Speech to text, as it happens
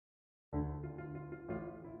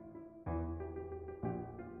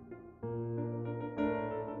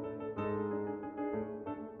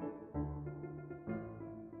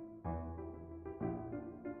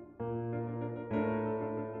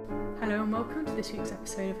Hello and welcome to this week's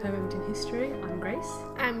episode of Her Moment in History. I'm Grace.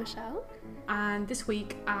 I'm Michelle. And this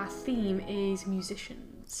week our theme is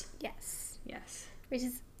musicians. Yes. Yes. Which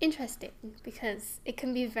is interesting because it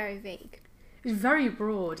can be very vague. It's very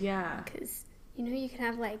broad, yeah. Because, you can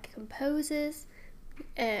have like composers,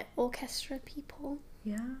 orchestra people,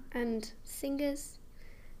 Yeah. and singers,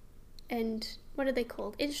 and what are they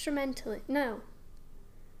called? Instrumentalists? No.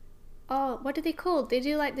 Oh, what are they called? They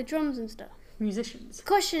do like the drums and stuff. Musicians.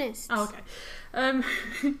 Percussionists. Oh,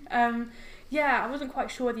 okay. Yeah, I wasn't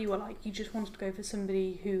quite sure whether you were like, you just wanted to go for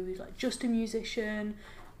somebody who's like just a musician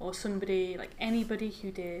or somebody, like anybody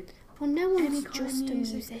who did Well, no one's any kind just of a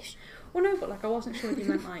music. musician. Well, no, but like I wasn't sure whether you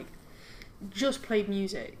meant like just played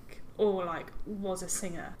music or like was a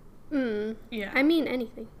singer. Yeah. I mean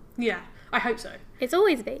anything. Yeah, I hope so. It's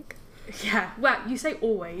always vague. Yeah, well, you say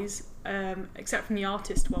always, except from the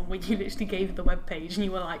artist one where you literally gave the web page and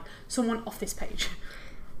you were like, someone off this page.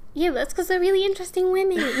 Yeah, but that's because they're really interesting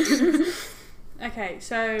women. Okay,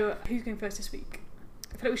 so who's going first this week?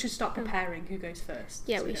 I feel like we should start preparing who goes first.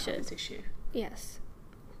 Yeah, so we don't have should. This issue. Yes.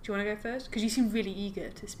 Do you want to go first? Because you seem really eager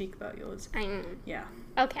to speak about yours. I know. Yeah.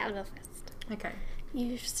 Okay, I'll go first. Okay.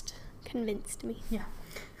 You just convinced me. Yeah.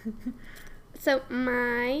 So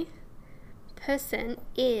my person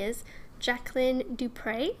is Jacqueline du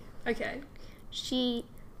Pré. Okay. She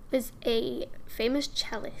was a famous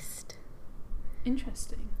cellist,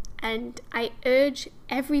 Interesting. and I urge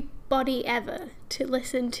everybody ever to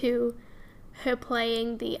listen to her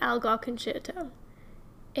playing the Algar Concerto.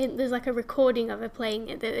 And there's like a recording of her playing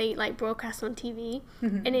it that they like broadcast on TV,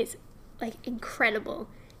 and it's like incredible.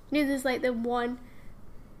 There's like that one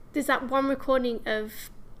recording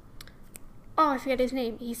of, I forget his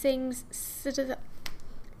name. He sings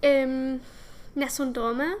Nessun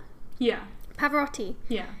Dorma, Yeah. Pavarotti.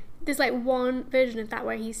 Yeah. There's like one version of that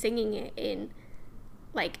where he's singing it in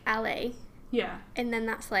like LA, Yeah. and then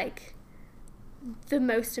that's like the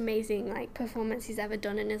most amazing like performance he's ever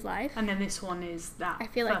done in his life. And then this one is that. I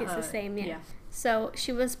feel for like it's the her. same, yeah. So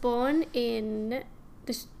she was born in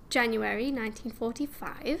this January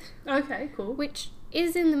 1945, Okay, cool. which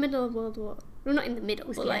is in the middle of World War. Well, not in the middle,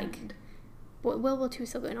 Was but the like end. World War II was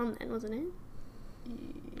still going on then, wasn't it?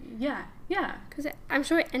 Yeah. Yeah. Because I'm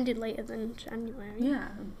sure it ended later than January. Yeah.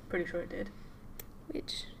 I'm pretty sure it did.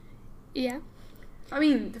 Which, yeah. I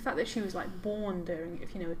mean, the fact that she was like born during it,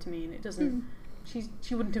 if you know what I mean, it doesn't.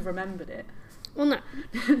 She wouldn't have remembered it. Well, no.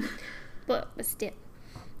 but still.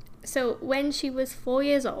 So when she was 4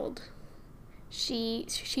 years old, she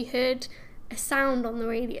heard a sound on the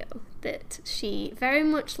radio that she very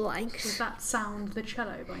much liked. Does that sound the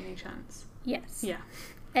cello by any chance? Yes. Yeah.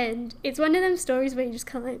 And it's one of them stories where you just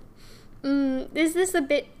kind of like, is this a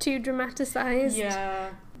bit too dramatised? Yeah.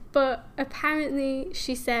 But apparently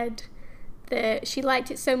she said that she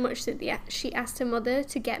liked it so much that she asked her mother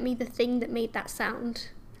to get me the thing that made that sound.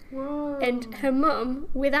 Whoa. And her mum,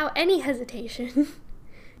 without any hesitation,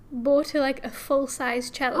 bought her like a full-size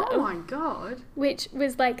cello. Oh my god. Which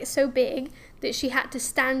was like so big that she had to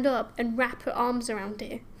stand up and wrap her arms around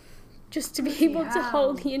it just to be able to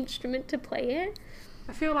hold the instrument to play it.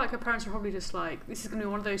 I feel like her parents were probably just like, this is going to be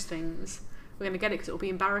one of those things. We're going to get it because it'll be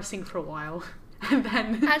embarrassing for a while. And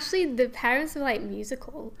then... Actually, the parents were like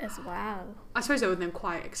musical as well. I suppose they were then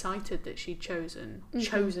quite excited that she'd chosen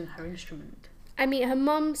her instrument. I mean, her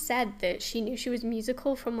mum said that she knew she was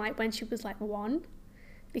musical from like when she was like 1.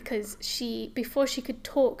 Because before she could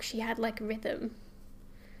talk, she had like rhythm.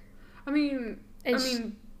 I mean,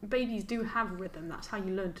 And babies do have rhythm. That's how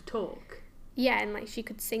you learn to talk. Yeah, and like she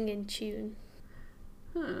could sing in tune.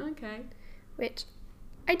 Okay. Which,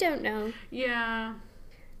 I don't know. Yeah.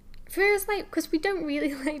 For us, like, because we don't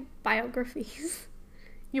really like biographies.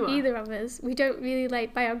 You are. Either of us. We don't really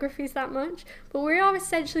like biographies that much. But we are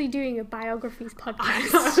essentially doing a biographies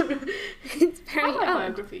podcast. It's very I like odd.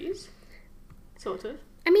 biographies. Sort of.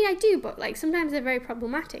 I mean, I do, but like sometimes they're very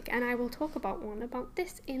problematic, and I will talk about one about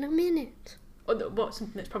this in a minute. What,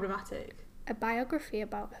 something that's problematic? A biography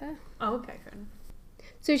about her. Oh, okay, fair enough.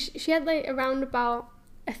 So she had like around about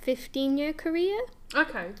a 15-year career.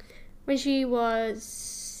 Okay. When she was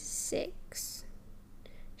 6,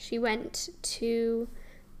 she went to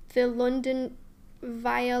the London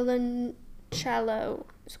Violoncello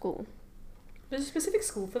School. There's a specific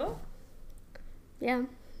school for that? Yeah,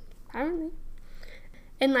 apparently.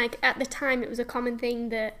 And like at the time, it was a common thing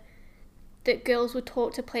that girls were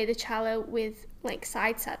taught to play the cello with like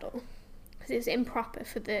side saddle, because it was improper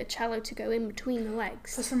for the cello to go in between the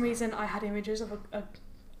legs. For some reason, I had images of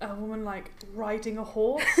a woman like riding a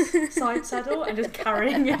horse, side saddle, and just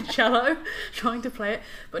carrying a cello, trying to play it.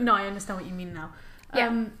 But no, I understand what you mean now.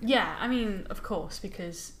 Yeah, I mean, of course,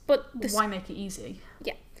 because But why make it easy?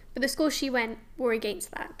 but the schools she went were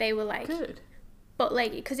against that. They were like, Good. but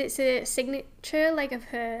like, because it's a signature like of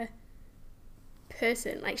her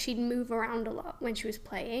person. Like, she'd move around a lot when she was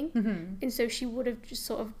playing, and so she would have just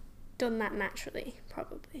sort of done that naturally,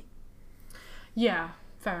 probably. Yeah,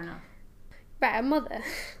 fair enough. But her mother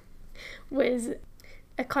was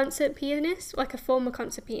a concert pianist, like a former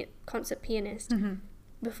concert pianist,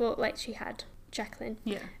 before like she had Jacqueline.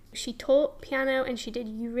 Yeah. She taught piano and she did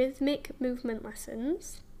eurythmic movement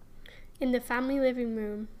lessons in the family living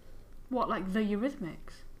room. What, like the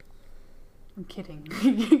Eurythmics? I'm kidding.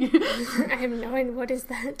 I have no idea, what is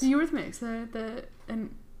that? The Eurythmics, the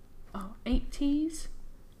 80s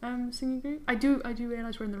singing group. I do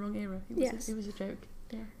realise we're in the wrong era. It was a joke.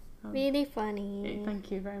 Yeah. Really funny.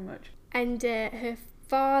 Thank you very much. And her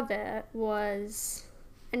father was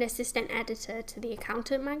an assistant editor to the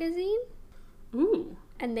Accountant magazine. Ooh.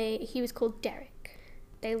 And he was called Derek.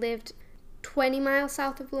 They lived 20 miles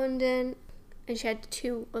south of London, and she had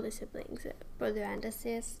 2 other siblings, a brother and a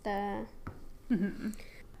sister.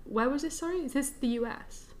 Where was this, sorry? Is this the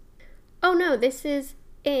US? Oh no, this is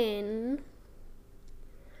in...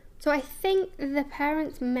 So I think the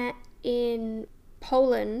parents met in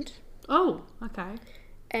Poland, Oh, okay.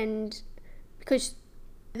 and because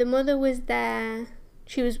the mother was there,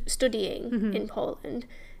 she was studying in Poland,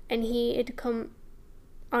 and he had come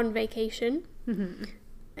on vacation,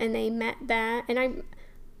 and they met there, and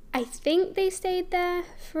I think they stayed there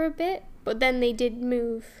for a bit, but then they did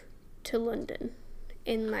move to London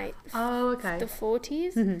in like the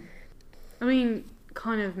 40s. I mean,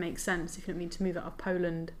 kind of makes sense if you don't mean to move out of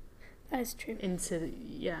Poland. That is true. Into,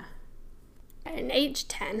 yeah. At age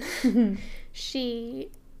 10,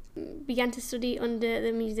 she began to study under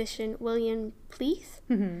the musician William Pleath,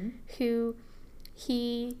 who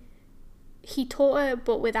he taught her,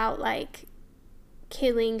 but without like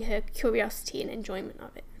killing her curiosity and enjoyment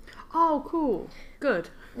of it. Oh, cool. Good.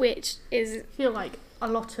 Which is... I feel like a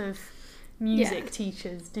lot of music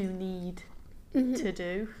teachers do need to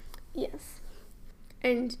do. Yes.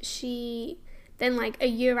 And she... Then, like, a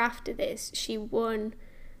year after this, she won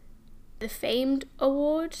the famed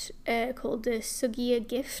award called the Sugia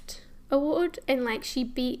Gift Award. And, like, she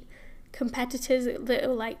beat competitors that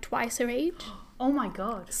were, like, twice her age. Oh, my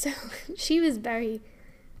God. So, she was very...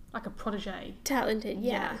 Like a protege. Talented,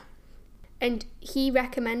 yeah. And he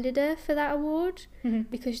recommended her for that award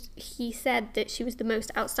because he said that she was the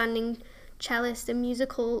most outstanding cellist and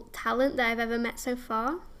musical talent that I've ever met so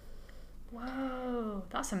far. Whoa,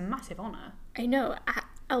 that's a massive honour. I know, at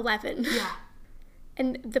 11. Yeah.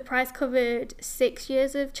 And the prize covered 6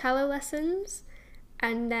 years of cello lessons,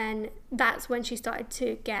 and then that's when she started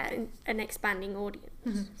to get an expanding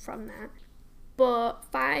audience from that. But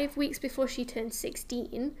 5 weeks before she turned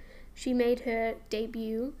 16, she made her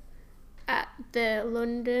debut at the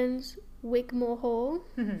London's Wigmore Hall.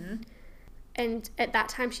 And at that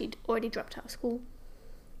time, she'd already dropped out of school.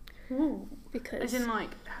 Ooh. Because... As in, like,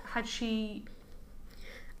 had she...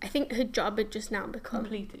 I think her job had just now become...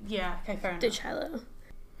 Completed. Yeah, okay, fair enough. The cello.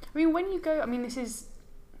 I mean, when you go... I mean, this is...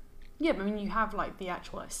 Yeah, but I mean, you have, like, the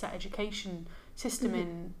actual like, set education system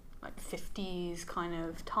in, like, 50s kind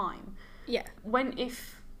of time. Yeah.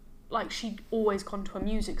 If, like, she'd always gone to a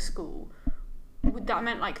music school, that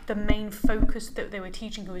meant, like, the main focus that they were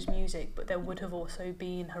teaching her was music, but there would have also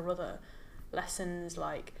been her other lessons,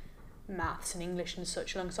 like maths and English and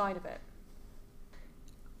such alongside of it.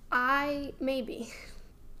 Maybe.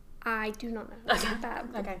 I do not know that.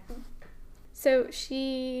 Okay. So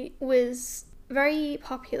she was very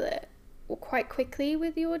popular quite quickly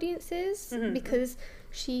with the audiences because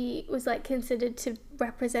she was like considered to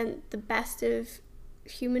represent the best of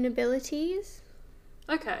human abilities.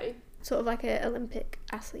 Okay. Sort of like an Olympic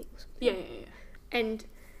athlete or something. Yeah. And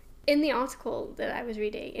in the article that I was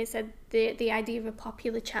reading, it said the idea of a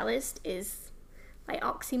popular cellist is like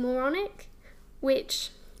oxymoronic,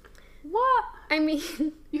 which... What? I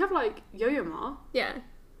mean... You have like Yo-Yo Ma. Yeah.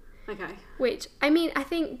 Okay. Which, I mean, I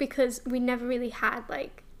think because we never really had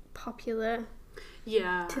like popular...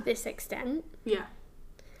 Yeah. To this extent. Yeah.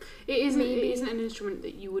 It isn't an instrument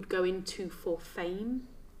that you would go into for fame.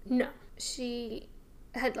 No. She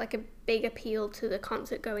had like a big appeal to the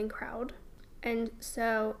concert-going crowd. And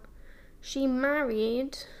so she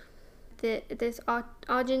married this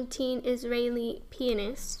Argentine-Israeli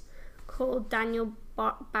pianist called Daniel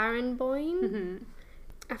Barenboim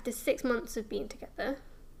after 6 months of being together.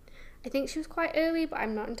 I think she was quite early, but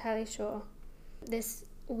I'm not entirely sure. This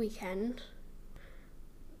weekend...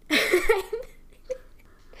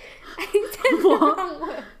 I said the wrong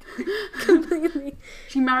word. completely.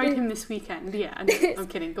 She married him this weekend. Yeah, I'm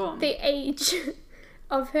kidding. Go on. The age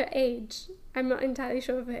of her age. I'm not entirely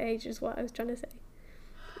sure of her age is what I was trying to say.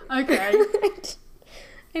 Okay.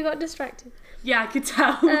 I got distracted. Yeah, I could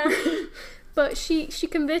tell. But she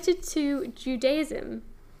converted to Judaism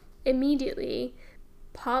immediately,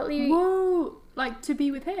 partly. Whoa! Like to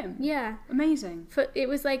be with him? Yeah. Amazing. It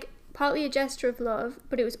was like partly a gesture of love,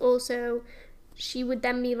 but it was also, she would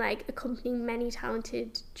then be like accompanying many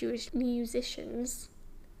talented Jewish musicians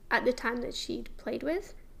at the time that she'd played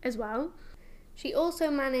with as well. She also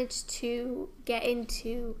managed to get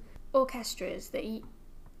into orchestras that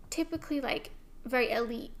typically like very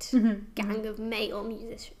elite gang of male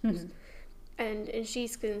musicians. And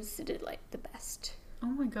she's considered like the best. Oh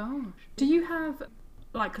my gosh. Do you have,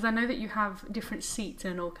 like, because I know that you have different seats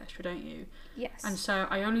in an orchestra, don't you? Yes. And so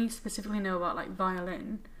I only specifically know about like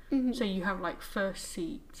violin. So you have like first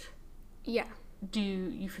seat. Yeah. Do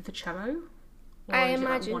you for the cello? Or I is it,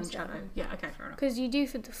 imagine like, one so. cello? Yeah, okay, fair enough. Because you do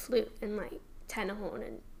for the flute and like tenor horn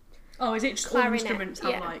and Oh, is it just all clarinet, instruments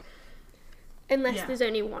have yeah. like... unless there's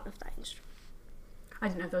only one of that instrument. I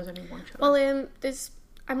didn't know if there was only one cello. Well,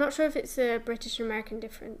 I'm not sure if it's a British or American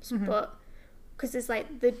difference, but because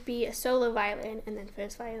there'd be a solo violin and then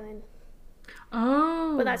first violin.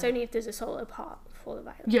 Oh. But that's only if there's a solo part for the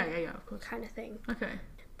violin. Yeah, of course. Kind of thing. Okay.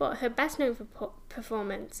 But her best known for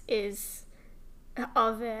performance is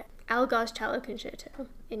of Elgar's Cello Concerto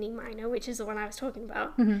in E minor, which is the one I was talking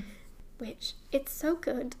about. Which, it's so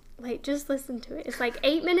good. Like, just listen to it. It's like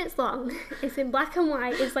 8 minutes long. It's in black and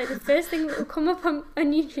white. It's like the first thing that will come up on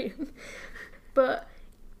YouTube. But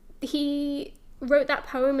he wrote that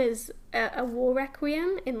poem as a war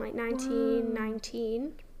requiem in like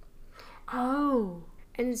 1919. Oh.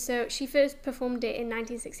 And so she first performed it in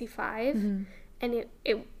 1965, and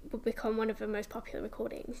it would become one of her most popular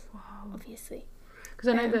recordings. Wow. Obviously. Because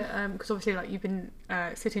I know that, because obviously like you've been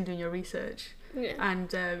sitting doing your research,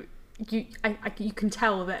 and you can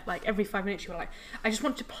tell that like every 5 minutes you were like, I just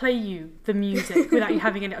want to play you the music without you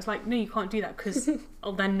having it. I was like, no, you can't do that because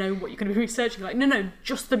I'll then know what you're going to be researching. Like, no,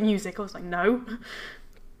 just the music. I was like, no.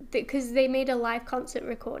 Because they made a live concert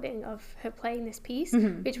recording of her playing this piece,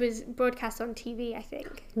 which was broadcast on TV, I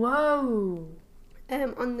think. Whoa.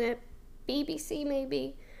 On the BBC,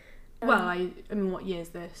 maybe. Well, I mean, what year is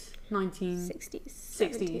this? 1960s.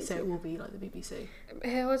 60s, so it will be like the BBC.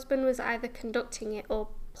 Her husband was either conducting it or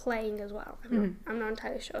playing as well. I'm not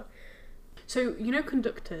entirely sure. So, you know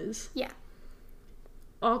conductors? Yeah.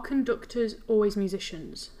 Are conductors always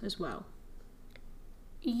musicians as well?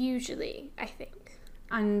 Usually, I think.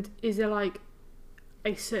 And is there like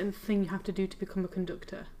a certain thing you have to do to become a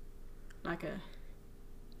conductor? Do you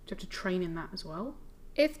have to train in that as well?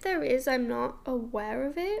 If there is, I'm not aware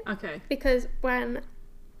of it. Okay. Because when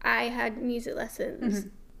I had music lessons,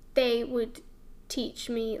 they would teach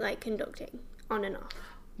me like conducting on and off.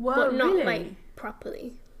 Whoa, but not really? like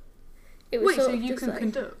properly. It was Wait, sort so of you just, can like,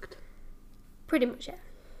 conduct? Pretty much, yeah.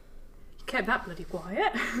 You kept that bloody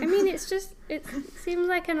quiet. I mean, it seems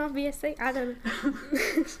like an obvious thing. I don't know.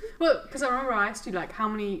 Well, because I remember I asked you, like, how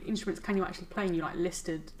many instruments can you actually play? And you, like,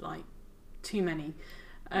 listed, like, too many.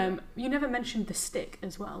 You never mentioned the stick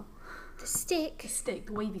as well. The stick? The stick,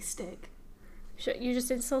 the wavy stick. Sure, you're just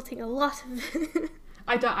insulting a lot of...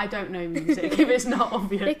 I don't know music, if it's not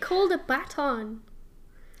obvious. They called a baton.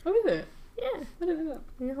 Oh, is it? Yeah. I don't know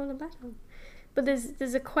that. You hold a baton. But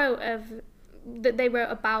there's a quote that they wrote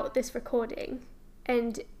about this recording,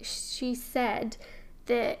 and she said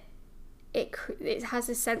that it has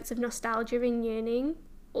a sense of nostalgia and yearning,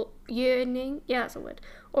 yeah, that's a word,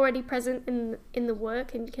 already present in the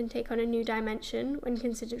work, and can take on a new dimension when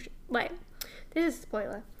considered, like, this is a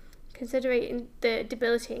spoiler, considering the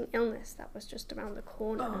debilitating illness that was just around the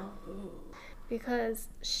corner. Because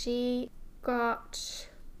she got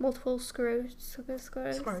multiple sclerosis,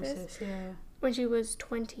 yeah. when she was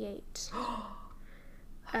 28.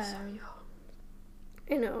 That's so young.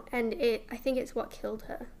 You know, and I think it's what killed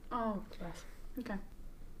her. Oh, bless. Okay.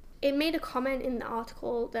 It made a comment in the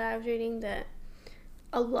article that I was reading that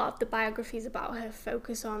a lot of the biographies about her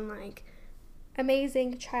focus on, like,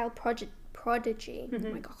 amazing child prodigy. Oh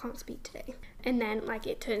my god, I can't speak today. And then, like,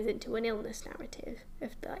 it turns into an illness narrative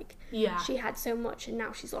of, like, she had so much and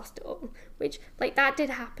now she's lost it all. Which, like, that did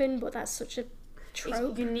happen, but that's such a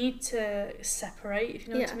trope. You need to separate, if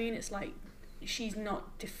you know what I mean. It's like, she's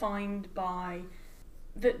not defined by...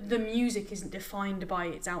 The music isn't defined by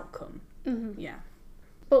its outcome. Yeah.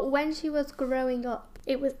 But when she was growing up,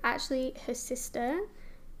 it was actually her sister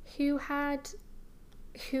who had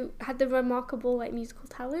the remarkable, like, musical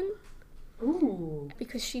talent. Ooh.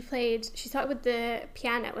 Because she started with the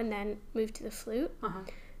piano and then moved to the flute.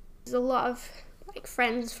 there's a lot of like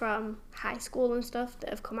friends from high school and stuff that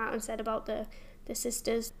have come out and said about the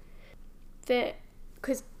sisters that,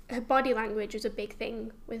 because her body language was a big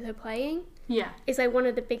thing with her playing. Yeah. It's like one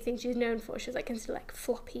of the big things she was known for. She was like considered like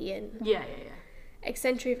floppy and Yeah.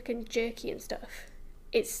 eccentric and jerky and stuff.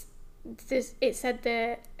 It said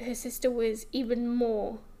that her sister was even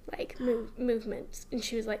more like movements, and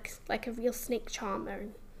she was like a real snake charmer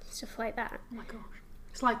and stuff like that. Oh my gosh.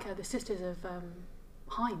 It's like the sisters of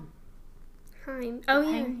Haim. Haim. Oh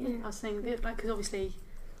yeah, Haim? yeah. I was saying, like, because obviously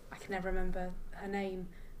I can never remember her name,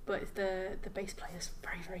 but it's the bass player's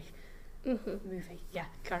very movie. Yeah,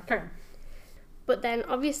 carry on. But then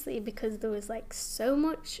obviously because there was like so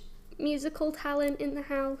much musical talent in the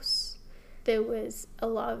house, there was a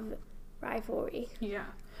lot of rivalry. Yeah.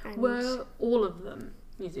 And Were all of them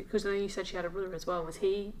music? Because I know you said she had a brother as well. Was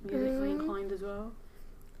he musically inclined as well?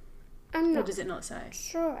 I'm not Or does it not say?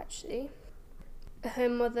 sure actually. Her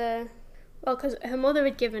mother, well, because her mother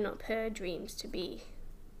had given up her dreams to be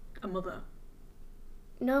A mother.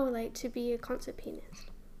 to be a concert pianist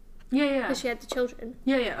Yeah. because she had the children.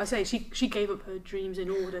 Yeah. I say she gave up her dreams in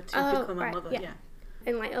order to become a mother. Yeah.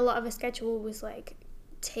 And like a lot of her schedule was like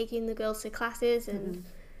taking the girls to classes and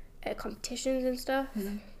competitions and stuff.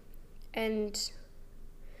 And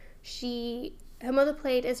her mother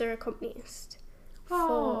played as her accompanist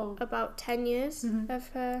for about 10 years of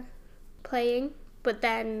her playing. But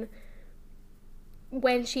then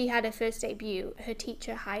when she had her first debut, her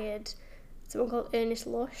teacher hired someone called Ernest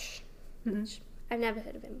Lush, which I've never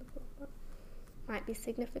heard of him before, but might be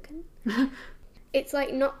significant. It's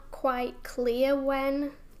like not quite clear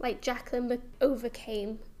when like Jacqueline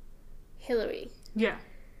overcame Hilary. Yeah.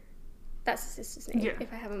 That's the sister's name, Yeah.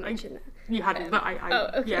 if I haven't mentioned that. You hadn't, but I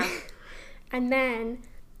okay. yeah. And then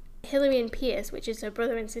Hilary and Pierce, which is her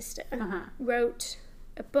brother and sister, wrote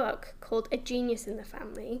a book called A Genius in the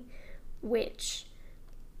Family, which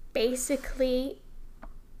basically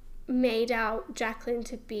made out Jacqueline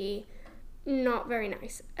to be not very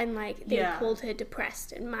nice, and like they called her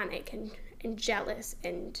depressed and manic and jealous,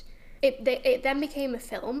 and it then became a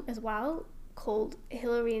film as well called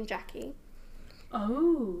Hilary and Jackie.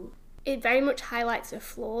 Oh. It very much highlights her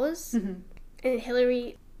flaws, and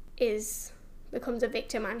Hilary becomes a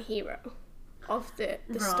victim and hero of the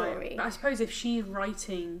story. But I suppose if she's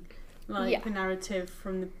writing the narrative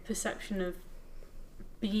from the perception of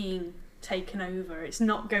being taken over, it's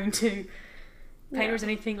not going to paint her as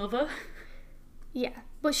anything other. Yeah,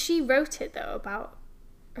 but she wrote it though about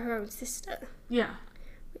her own sister. Yeah.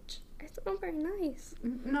 Which is not very nice.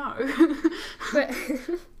 No. But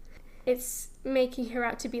it's making her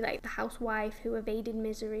out to be like the housewife who evaded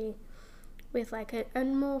misery with like a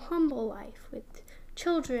more humble life with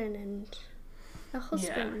children and a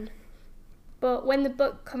husband. Yeah. But when the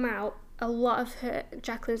book came out, a lot of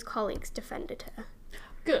Jacqueline's colleagues defended her.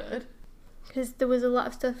 Good. Because there was a lot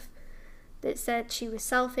of stuff that said she was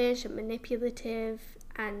selfish and manipulative,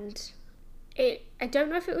 and I don't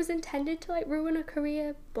know if it was intended to like ruin her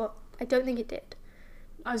career, but I don't think it did.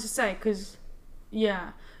 I was just saying, because,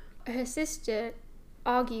 yeah. Her sister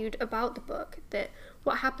argued about the book that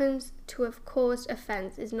what happens to have caused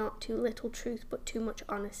offence is not too little truth but too much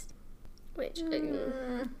honesty, which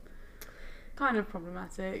kind of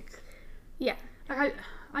problematic. Yeah. Like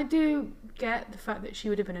I do get the fact that she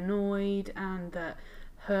would have been annoyed and that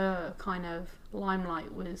her kind of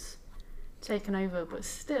limelight was taken over, but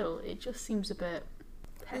still it just seems a bit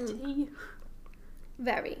petty.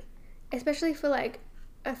 Very. Especially for like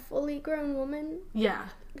a fully grown woman. Yeah.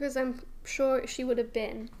 Because I'm sure she would have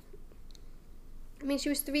been. I mean, she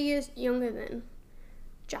was 3 years younger than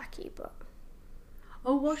Jackie, but.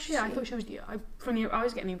 Oh, was she? I thought she was I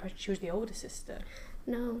was getting the impression she was the older sister.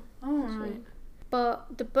 No. Oh, right.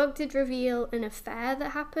 But the book did reveal an affair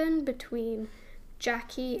that happened between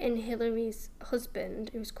Jackie and Hilary's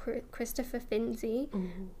husband. It was Christopher Finzi,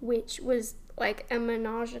 which was like a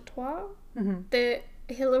menage a trois that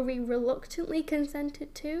Hilary reluctantly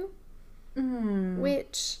consented to.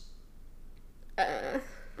 Which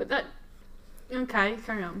but that okay,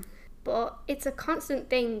 carry on. But it's a constant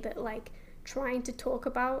thing that like trying to talk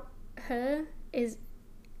about her is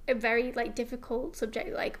a very like difficult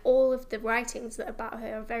subject. Like all of the writings that about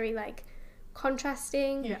her are very like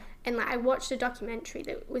contrasting. Yeah. And like I watched a documentary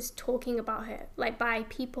that was talking about her like by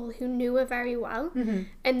people who knew her very well,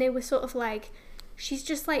 and they were sort of like, she's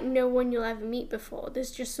just like no one you'll ever meet before.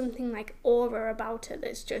 There's just something like aura about her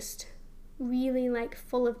that's just really like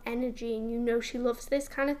full of energy, and you know she loves this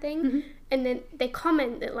kind of thing. And then they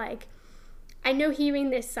comment that like, I know hearing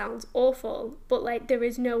this sounds awful, but like there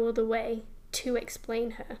is no other way to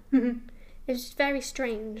explain her. It's just very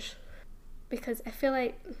strange, because I feel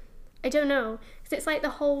like I don't know, because it's like the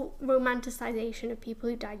whole romanticization of people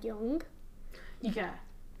who died young. Yeah.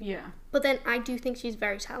 Yeah. But then I do think she's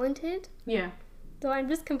very talented. Yeah. So I'm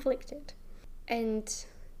just conflicted. And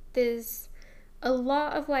there's a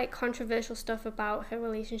lot of like controversial stuff about her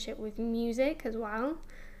relationship with music as well.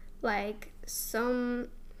 Like some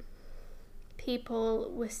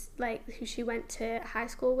people was like who she went to high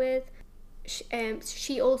school with,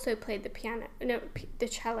 she also played the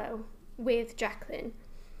cello with Jacqueline.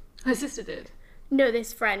 Her sister did? No,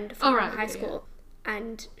 this friend from high okay, school. Yeah.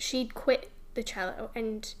 And she'd quit the cello,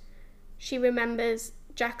 and she remembers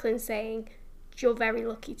Jacqueline saying, "You're very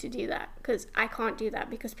lucky to do that, because I can't do that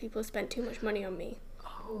because people spent too much money on me."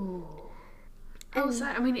 Oh.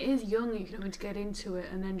 I mean, it is young, you know, to get into it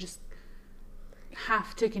and then just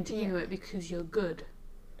have to continue it because you're good.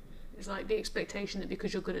 It's like the expectation that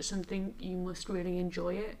because you're good at something, you must really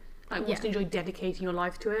enjoy it. Like, must enjoy dedicating your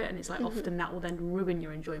life to it, and it's like often that will then ruin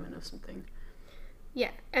your enjoyment of something.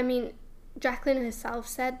 Yeah, I mean, Jacqueline herself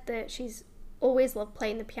said that she's always loved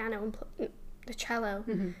playing the piano and the cello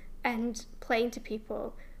and playing to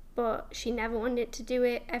people, but she never wanted to do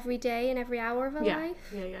it every day and every hour of her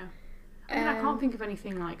life. Yeah. I mean, I can't think of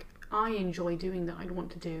anything like I enjoy doing that I'd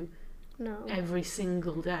want to do every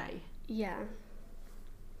single day. Yeah.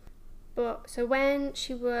 But so when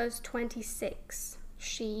she was 26,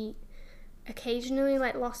 she occasionally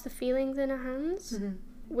like lost the feelings in her hands,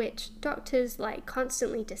 which doctors like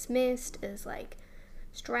constantly dismissed as like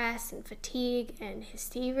stress and fatigue and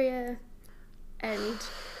hysteria, and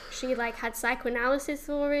she like had psychoanalysis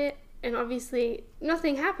for it, and obviously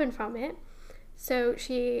nothing happened from it. So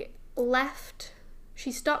she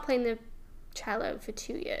stopped playing the cello for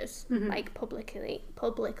 2 years, like publicly,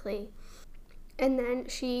 and then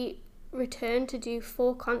she returned to do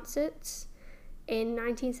 4 concerts in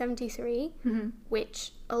 1973,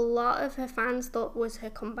 which a lot of her fans thought was her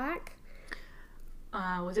comeback.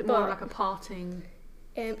 Was it more like a parting?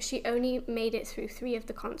 She only made it through 3 of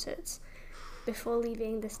the concerts before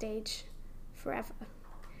leaving the stage forever.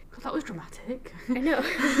 God, that was dramatic. I know.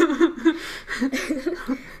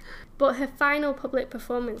 But her final public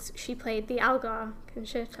performance, she played the Algar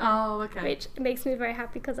Concerto. Oh, okay. Which makes me very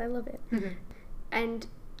happy because I love it. And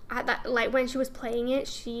at that, like when she was playing it,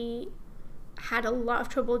 she had a lot of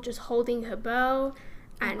trouble just holding her bow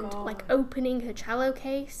and like opening her cello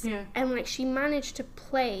case. Yeah. And like she managed to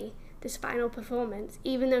play this final performance,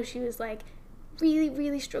 even though she was like really,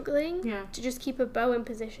 really struggling to just keep her bow in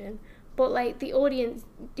position. But like the audience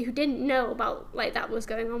who didn't know about like that was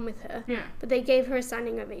going on with her, but they gave her a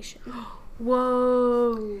standing ovation.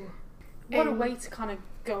 Whoa! What a way to kind of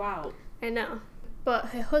go out. I know. But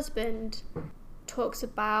her husband talks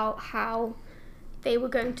about how they were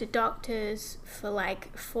going to doctors for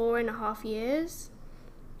like 4.5 years,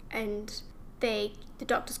 and the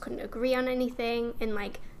doctors couldn't agree on anything, and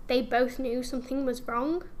like they both knew something was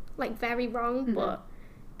wrong, like very wrong, but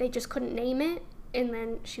they just couldn't name it. And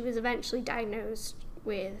then she was eventually diagnosed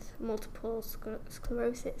with multiple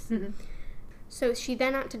sclerosis. So she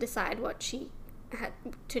then had to decide what she had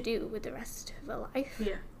to do with the rest of her life.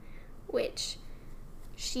 Yeah. Which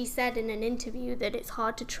she said in an interview that it's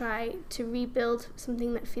hard to try to rebuild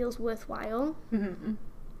something that feels worthwhile.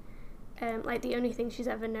 Like the only thing she's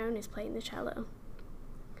ever known is playing the cello.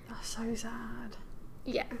 That's so sad.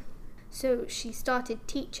 Yeah. So she started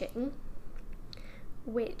teaching,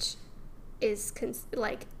 which is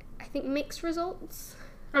like I think mixed results.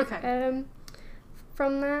 Okay.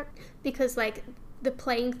 From that, because like the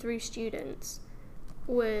playing through students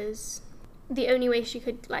was the only way she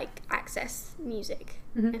could like access music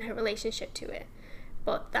and her relationship to it,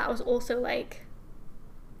 but that was also like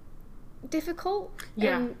difficult.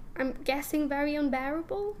 And I'm guessing very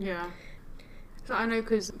unbearable. So I know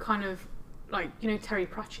because kind of like, you know, Terry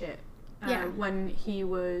Pratchett, when he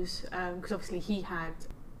was because obviously he had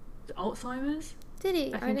Alzheimer's. Did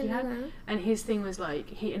he? I think he had. Know. And his thing was like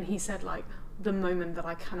he said like the moment that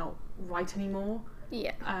I cannot write anymore.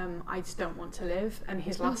 I just don't want to live. And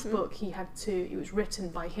his last book, it was written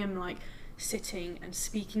by him like sitting and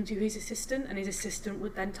speaking to his assistant, and his assistant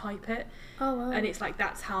would then type it. Oh wow. And it's like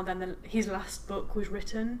that's how then his last book was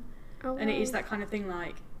written. Oh wow. And it is that kind of thing,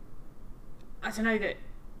 like I don't know, that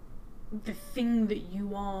the thing that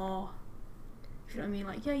you are, if you know what I mean,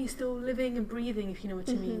 like you're still living and breathing, if you know what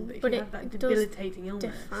I mean, but if you have that debilitating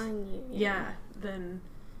illness, define you, then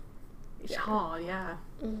it's hard.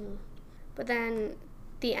 But then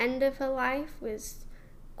the end of her life was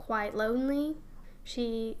quite lonely.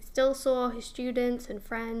 She still saw her students and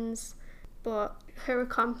friends, but her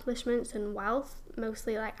accomplishments and wealth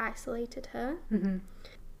mostly like isolated her.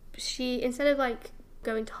 She, instead of like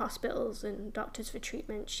going to hospitals and doctors for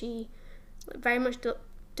treatment, she very much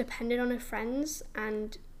depended on her friends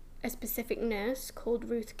and a specific nurse called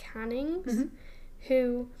Ruth Cannings,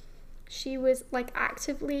 who she was like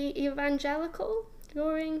actively evangelical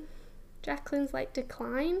during Jacqueline's like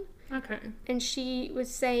decline. Okay. And she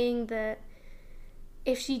was saying that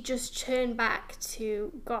if she just turned back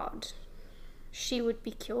to God, she would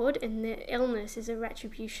be cured, and the illness is a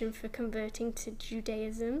retribution for converting to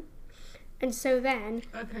Judaism. And so then...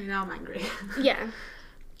 Okay, now I'm angry. Yeah.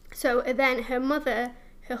 So then her mother,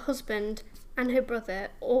 her husband, and her brother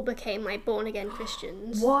all became like born-again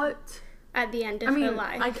Christians. What? At the end of her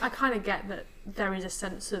life. I kind of get that there is a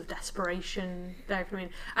sense of desperation there, if you know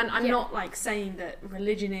what I mean. And I'm not like saying that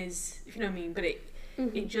religion is, if you know what I mean, but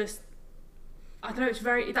it just, I don't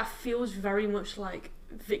know, that feels very much like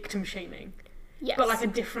victim shaming. Yes. But like a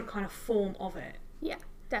different kind of form of it. Yeah,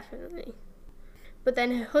 definitely. But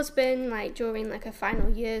then her husband, like during like her final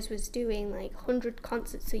years, was doing like 100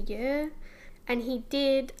 concerts a year. And he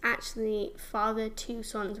did actually father 2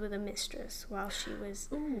 sons with a mistress while she was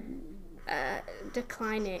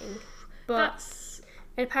declining. But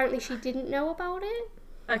apparently she didn't know about it.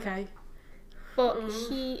 Okay. But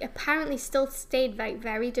he apparently still stayed like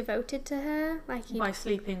very devoted to her. Like by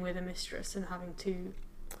sleeping with a mistress and having 2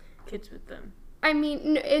 kids with them. I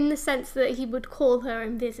mean, in the sense that he would call her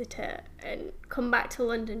and visit her and come back to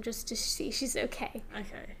London just to see she's okay.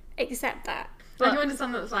 Okay. Except that. But I do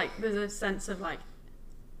understand that like there's a sense of like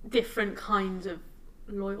different kinds of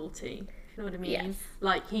loyalty. If you know what I mean? Yes.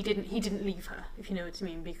 Like he didn't leave her, if you know what I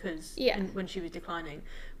mean, because when she was declining,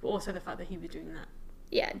 but also the fact that he was doing that.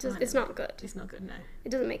 Yeah, it's not good. It's not good. No. It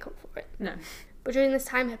doesn't make up for it. No. But during this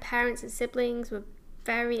time, her parents and siblings were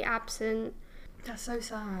very absent. That's so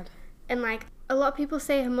sad. And like a lot of people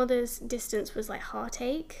say her mother's distance was like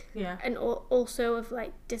heartache. Yeah. And also of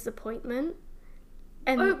like disappointment.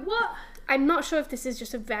 And what? I'm not sure if this is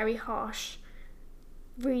just a very harsh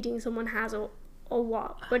reading someone has or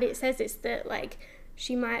what, but it says it's that like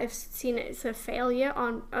she might have seen it as a failure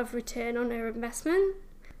of return on her investment,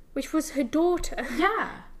 which was her daughter. Yeah.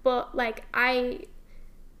 But like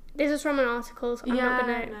this is from an article, so I'm not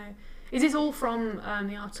gonna... No. Is this all from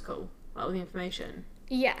the article, like all the information?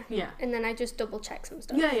 Yeah. Yeah. And then I just double checked some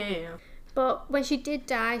stuff. Yeah. But when she did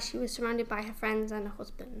die, she was surrounded by her friends and her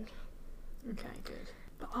husband. Okay, good.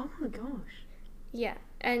 But oh my gosh. Yeah.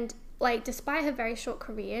 And like despite her very short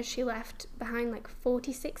career, she left behind like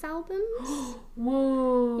 46 albums.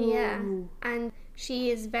 Whoa. Yeah. And she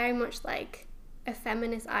is very much like a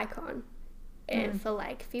feminist icon for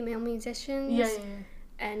like female musicians. Yeah.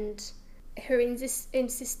 And her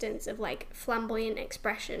insistence of like flamboyant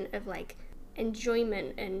expression of like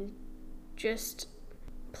enjoyment and just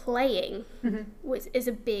playing is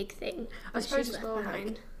a big thing. I suppose as well,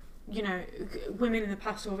 like, you know, women in the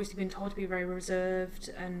past have obviously been told to be very reserved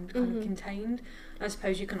and kind of contained. I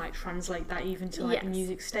suppose you can like translate that even to like the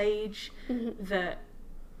music stage. That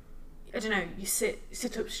I don't know, you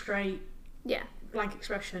sit up straight. Yeah. Blank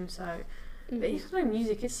expression. So, but even though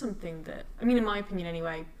music is something that, I mean, in my opinion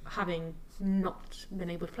anyway, having not been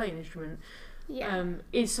able to play an instrument,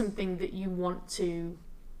 is something that you want to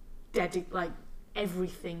dedicate, like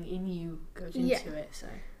everything in you goes into it. So,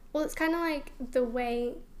 well, it's kind of like the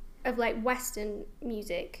way of like Western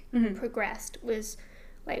music progressed was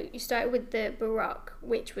like you started with the Baroque,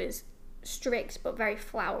 which was strict but very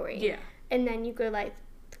flowery, and then you go like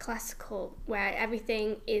the classical, where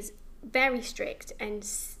everything is very strict and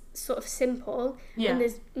sort of simple, and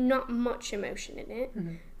there's not much emotion in it.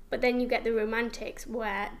 But then you get the Romantics,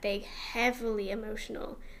 where they're heavily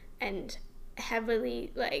emotional and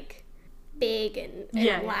heavily like big and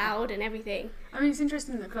loud and everything. I mean, it's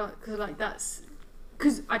interesting because like that's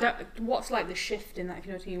because I don't. What's like the shift in that? If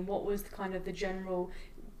you know what I mean, what was the general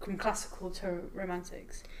from classical to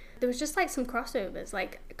Romantics? There was just like some crossovers,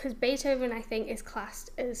 like because Beethoven I think is classed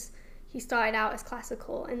as, he started out as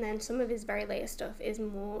classical, and then some of his very latest stuff is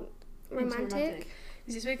more romantic.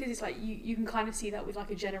 It's weird because it's like you can kind of see that with like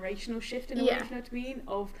a generational shift in a way, if you know what I mean,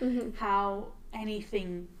 of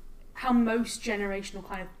how most generational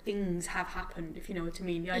kind of things have happened, if you know what I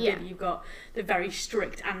mean. The idea that you've got the very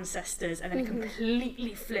strict ancestors and then it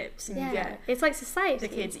completely flips and you get it's like society.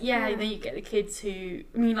 The kids, and then you get the kids who,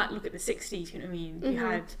 I mean, like look at the 60s, you know what I mean. You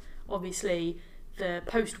had obviously the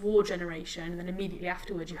post-war generation, and then immediately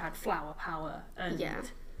afterwards you had flower power and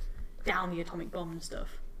down the atomic bomb and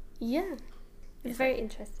stuff. Yeah. It's very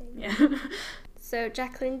interesting. Yeah. So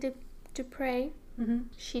Jacqueline du Pré,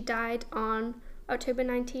 she died on October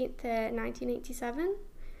 19th, 1987.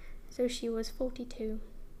 So she was 42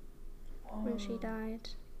 when she died.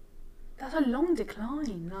 That's a long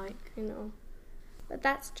decline, like. I know. But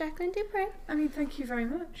that's Jacqueline Dupre. I mean, thank you very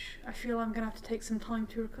much. I feel I'm going to have to take some time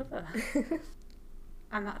to recover.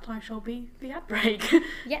 And that time shall be the ad break.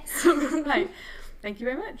 Yes. Right. Thank you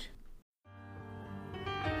very much.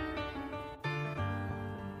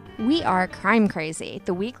 We are Crime Crazy,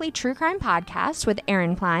 the weekly true crime podcast with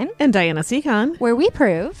Aaron Klein, And Diana Seacon. where we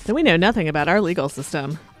prove That we know nothing about our legal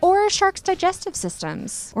system. or sharks' digestive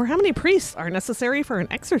systems, Or how many priests are necessary for an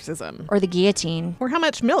exorcism. or the guillotine, Or how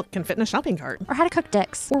much milk can fit in a shopping cart. or how to cook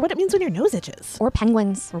dicks, Or what it means when your nose itches. or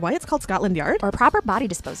penguins, Or why it's called Scotland Yard. or proper body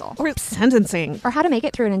disposal, Or sentencing. or how to make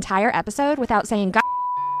it through an entire episode without saying God,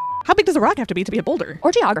 How big does a rock have to be a boulder?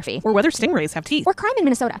 or geography, Or whether stingrays have teeth. or crime in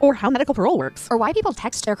Minnesota, Or how medical parole works. or why people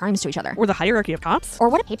text their crimes to each other, Or the hierarchy of cops. or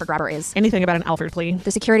what a paper grabber is, Anything about an Alford plea.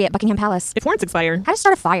 the security at Buckingham Palace, If warrants expire. how to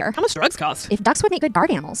start a fire, How much drugs cost. if ducks would make good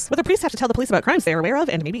guard animals, Whether priests have to tell the police about crimes they are aware of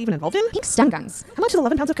and maybe even involved in. pink stun guns, How much is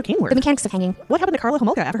 11 pounds of cocaine worth? the mechanics of hanging, What happened to Carla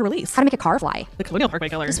Homolka after her release? how to make a car fly, The Colonial Parkway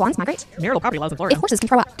killer. do swans migrate, Marital property laws in Florida. if horses can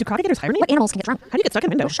throw up, Do crocodilators hibernate? what animals can get drunk, How do you get stuck in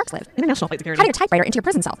a window? where do sharks live, International flight security. how to get a typewriter into your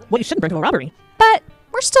prison cell. What you shouldn't bring to a robbery. But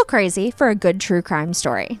we're still crazy for a good true crime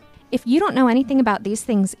story. If you don't know anything about these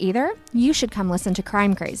things either, you should come listen to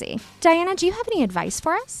Crime Crazy. Diana, do you have any advice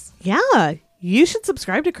for us? Yeah, you should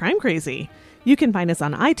subscribe to Crime Crazy. You can find us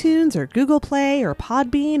on iTunes or Google Play or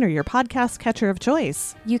Podbean or your podcast catcher of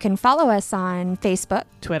choice. You can follow us on Facebook,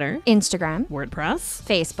 Twitter, Instagram, WordPress,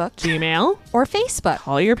 Facebook, Gmail. or Facebook.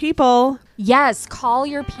 Call your people. Yes, call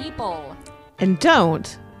your people. And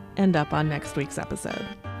don't end up on next week's episode.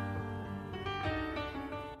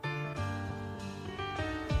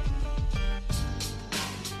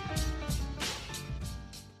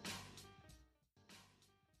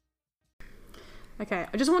 Okay,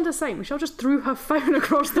 I just wanted to say, Michelle just threw her phone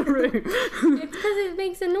across the room. It's because it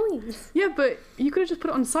makes a noise. Yeah, but you could have just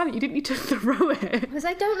put it on silent. You didn't need to throw it. Because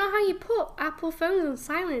I don't know how you put Apple phones on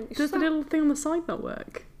silent. It's Does just the not- little thing on the side not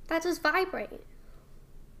work? that just vibrate.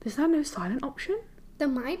 Is there no silent option? There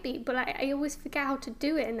might be, but I always forget how to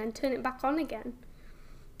do it and then turn it back on again.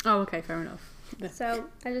 Oh, okay, fair enough. So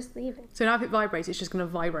I just leave it. So now if it vibrates, it's just going to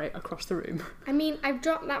vibrate across the room. I mean, I've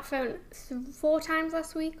dropped that phone 4 times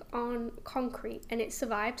last week on concrete and it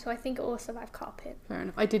survived, so I think it will survive carpet. Fair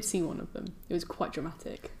enough. I did see one of them. It was quite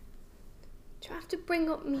dramatic. Do you have to bring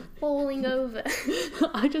up me falling over?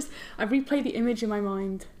 I replay the image in my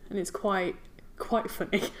mind, and it's quite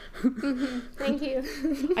funny. Thank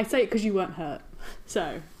you. I say it because you weren't hurt.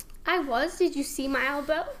 So, I was. Did you see my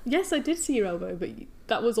elbow? yes, I did see your elbow, but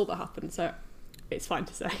that was all that happened, so it's fine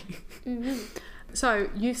to say. So,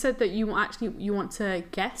 you said that you want to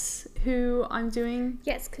guess who I'm doing?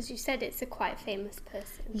 Yes, because you said it's a quite famous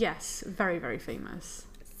person. Yes, very, very famous.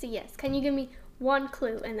 So yes, can you give me one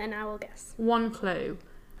clue and then I will guess? One clue.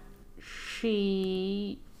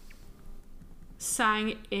 She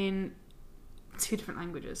sang in 2 different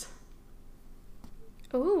languages.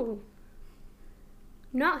 Ooh.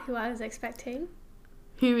 Not who I was expecting.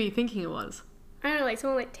 Who were you thinking it was? I don't know, like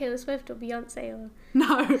someone like Taylor Swift or Beyonce or...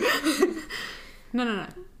 No. No.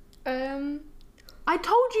 I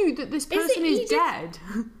told you that this person is Edith? dead.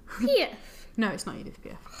 Piaf. No, it's not Edith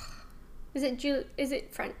Piaf. Is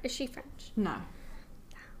it French? Is she French? No.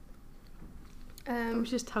 Let me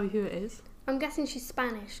just tell you who it is. I'm guessing she's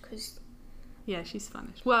Spanish because... Yeah, she's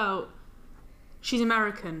Spanish. Well, she's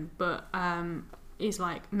American, but is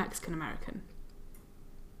like Mexican American.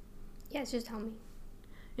 Yes, just tell me.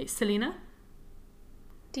 It's Selena?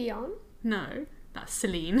 Dion? No, that's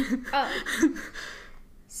Celine. Oh.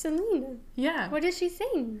 Selena. Yeah. What does she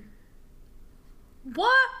sing?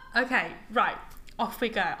 What? Okay, right. Off we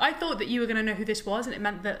go. I thought that you were going to know who this was, and it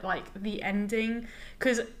meant that, like, the ending...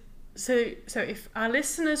 Because, so if our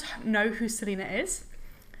listeners know who Selena is...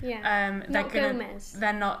 Yeah. they're Not gonna, Gomez.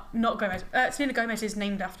 They're not Gomez. Selena Gomez is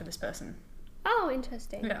named after this person. Oh,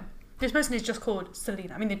 interesting. Yeah. This person is just called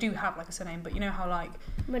Selena. I mean, they do have, like, a surname, but you know how, like,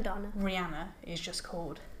 Madonna. Rihanna is just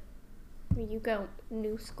called... You go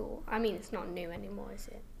new school. I mean, it's not new anymore, is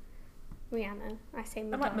it? Rihanna. I say And,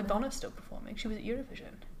 Madonna. like, Madonna's still performing. She was at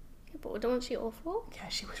Eurovision. Yeah, but wasn't she awful? Yeah,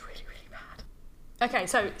 she was really, really bad. Okay,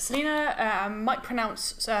 so Selena might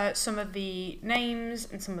pronounce some of the names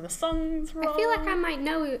and some of the songs wrong. I feel like I might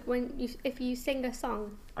know it if you sing a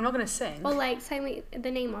song. I'm not going to sing. Or like, say me the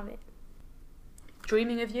name of it.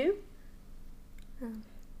 Dreaming of You?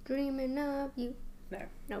 Dreaming of you. No.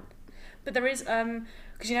 Nope. But there is,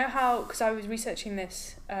 because you know how, because I was researching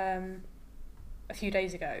this a few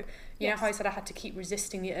days ago, you know how I said I had to keep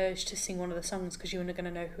resisting the urge to sing one of the songs because you were going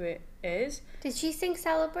to know who it is? Did she sing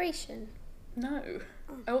Celebration? No.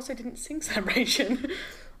 I also didn't sing Celebration.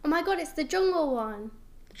 Oh my god, it's the jungle one.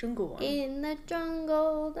 The jungle one? In the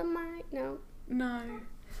jungle, the might... No. No.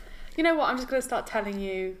 You know what? I'm just going to start telling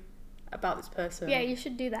you about this person. Yeah, you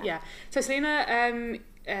should do that. Yeah. So Selena,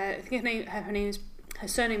 I think her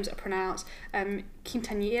surnames are pronounced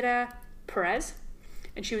Quintanilla Perez,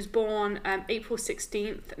 and she was born April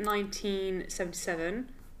 16th, 1977,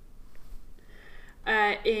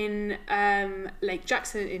 in Lake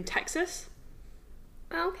Jackson in Texas.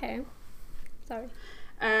 Oh, okay. Sorry.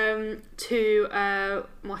 To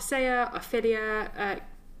Marcella, Ophelia,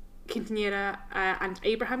 Quintanilla, and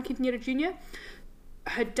Abraham Quintanilla Jr.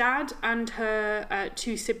 Her dad and her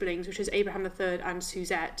two siblings, which is Abraham III and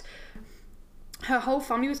Suzette, her whole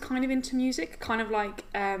family was kind of into music, kind of like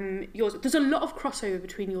yours. There's a lot of crossover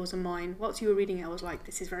between yours and mine. Whilst you were reading it, I was like,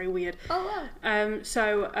 this is very weird. Oh, wow.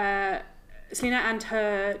 So Selena and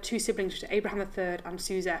her two siblings, which are Abraham III and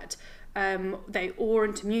Suzette, they all were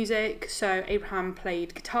into music. So Abraham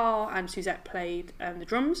played guitar and Suzette played the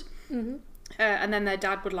drums. Mm-hmm. And then their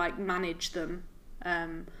dad would like manage them.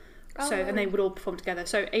 And they would all perform together.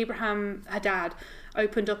 So Abraham, her dad,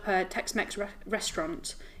 opened up a Tex-Mex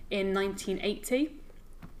restaurant in 1980.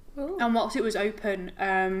 Ooh. And whilst it was open,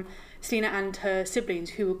 Selena and her siblings,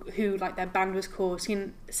 who like their band was called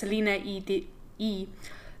Selena y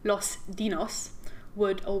Los Dinos,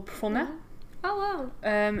 would all perform there. Oh,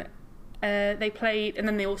 wow. They played, and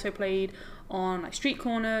then they also played on like street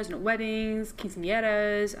corners and at weddings,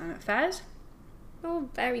 quinceañeras, and at fairs. All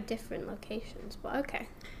very different locations, but okay.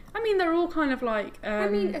 I mean, they're all kind of like... I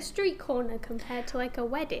mean, a street corner compared to like a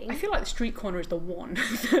wedding. I feel like the street corner is the one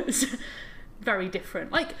that's very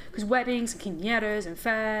different. Like, because weddings and quinceañeras and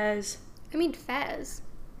fairs... I mean, fairs.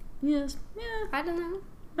 Yes, yeah. I don't know.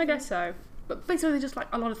 I guess so. But basically just like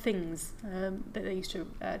a lot of things that they used to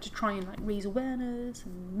try and like raise awareness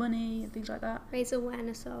and money and things like that. Raise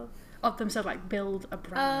awareness Of themselves, like build a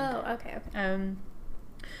brand. Oh, okay.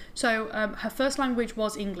 So her first language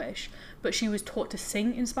was English, but she was taught to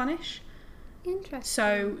sing in Spanish. Interesting.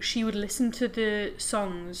 So she would listen to the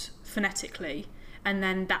songs phonetically, and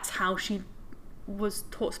then that's how she was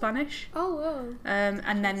taught Spanish. Oh, whoa.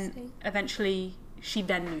 And then eventually she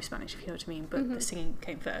then knew Spanish, if you know what I mean, but the singing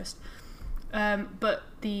came first. But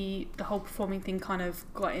the whole performing thing kind of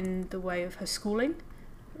got in the way of her schooling.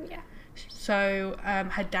 Yeah. So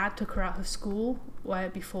her dad took her out of school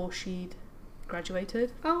before she'd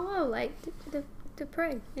graduated. Oh, whoa, like to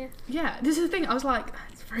pray, yeah. Yeah, this is the thing. I was like,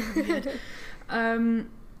 it's very weird.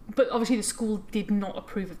 But obviously the school did not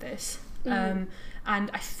approve of this. And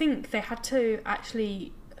I think they had to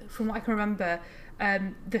actually, from what I can remember,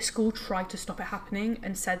 the school tried to stop it happening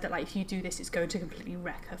and said that like if you do this, it's going to completely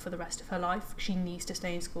wreck her for the rest of her life. She needs to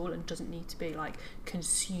stay in school and doesn't need to be like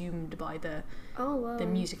consumed by the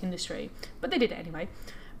music industry. But they did it anyway.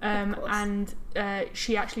 And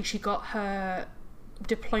she got her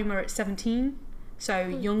diploma at 17, so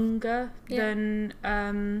younger than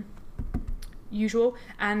usual,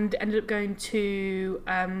 and ended up going to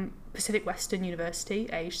Pacific Western University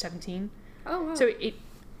at age 17. Oh, wow. So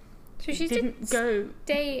she didn't go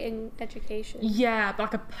stay in education. Yeah, but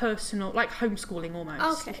like a personal, like homeschooling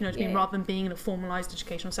almost, okay. if you know what I mean, rather than being in a formalised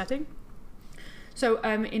educational setting. So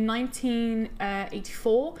in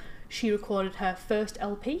 1984, she recorded her first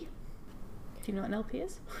LP. Do you know what an LP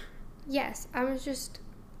is? Yes, I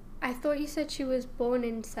thought you said she was born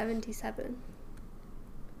in 77.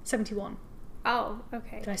 71. Oh,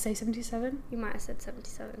 okay. Did I say 77? You might have said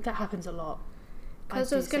 77. That happens a lot.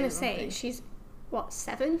 Because I was going to say, she's, what,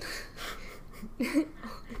 7? You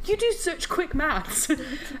do such quick maths.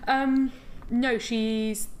 No,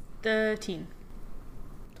 she's 13.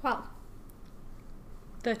 12.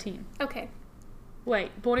 13. Okay.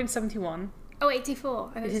 Wait, born in 71. Oh,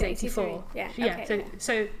 84. This is 84. Yeah. Yeah. Okay,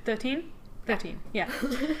 so 13. 13. Yeah.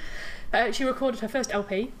 She recorded her first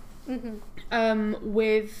LP.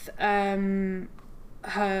 With her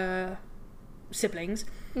siblings,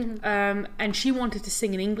 and she wanted to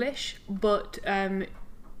sing in English, but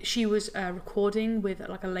she was recording with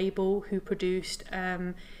like a label who produced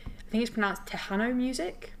I think it's pronounced Tejano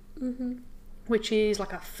music, which is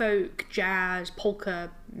like a folk, jazz,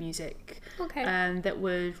 polka music, that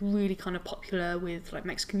was really kind of popular with like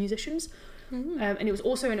Mexican musicians, and it was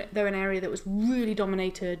also an area that was really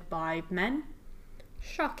dominated by men.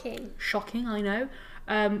 Shocking, I know,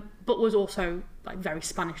 but was also like very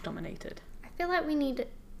Spanish dominated. I feel like we need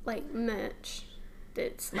like merch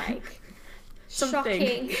that's like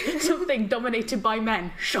something dominated by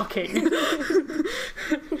men. Shocking.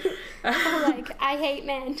 Like I hate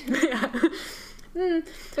men. Yeah.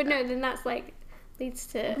 But no, then that's like leads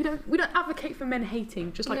to. We don't advocate for men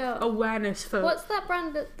hating, just like awareness for. What's that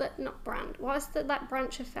brand that not brand? What's that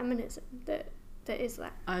branch of feminism that is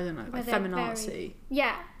that? I don't know, like feminazi.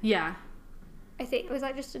 Yeah. Yeah. I think, was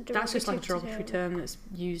that just a derogatory That's just like a derogatory term that's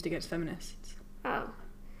used against feminists. Oh.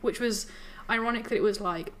 Which was ironic that it was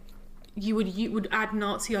like, you would add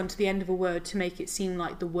Nazi onto the end of a word to make it seem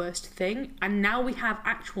like the worst thing, and now we have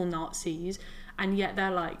actual Nazis, and yet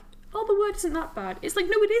they're like, oh, the word isn't that bad. It's like,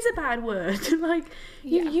 no, it is a bad word. Like,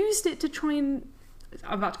 you've used it to try and...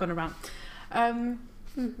 I'm about to go on a rant.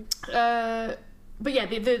 But yeah,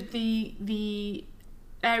 the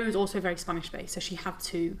area was also very Spanish based, so she had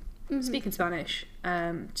to speak in Spanish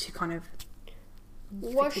to kind of...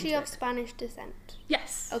 Was she of Spanish descent?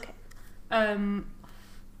 Yes. Okay.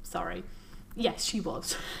 Sorry. Yes, she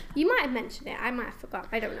was. You might have mentioned it. I might have forgotten.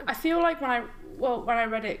 I don't know. I feel like when I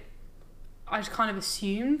read it, I just kind of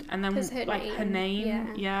assumed, and then her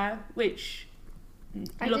name, yeah, which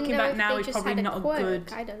looking back now is probably not a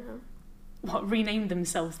good. I don't know. What, renamed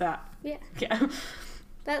themselves that? Yeah. Yeah.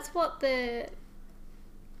 That's what the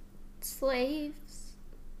slaves.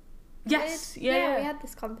 Yes. did. Yeah. We had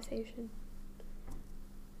this conversation.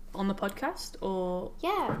 On the podcast, or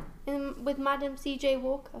with Madam C.J.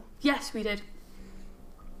 Walker. Yes, we did.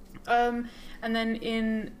 And then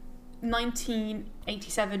in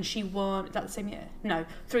 1987, she won. Is that the same year? No,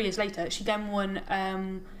 3 years later, she then won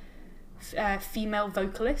female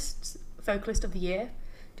vocalist of the year.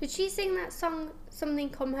 Did she sing that song, Something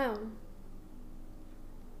Come Home?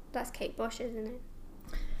 That's Kate Bush, isn't it?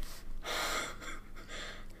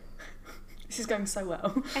 This is going so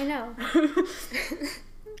well. I know.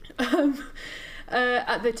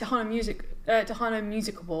 At the Tejano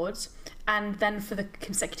Music Awards, and then for the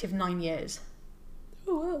consecutive 9 years.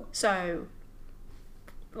 Oh wow! So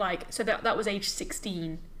that was age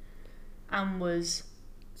 16, and was.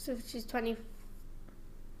 So she's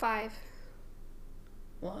 25.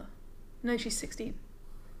 What? No, she's 16.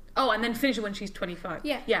 Oh, and then finish it when she's 25.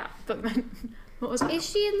 Yeah. Yeah, but then what was that? Is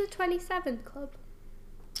she in the 27th club?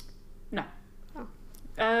 No. Oh.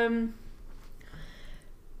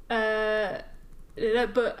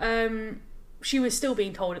 But she was still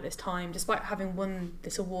being told at this time, despite having won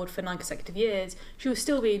this award for 9 consecutive years, she was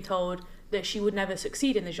still being told that she would never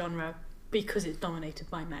succeed in the genre because it's dominated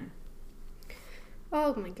by men.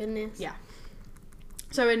 Oh my goodness. Yeah.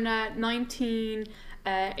 So in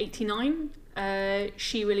 1989,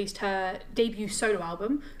 she released her debut solo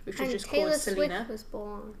album, which was just Taylor called Selena. Swift was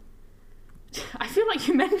born. I feel like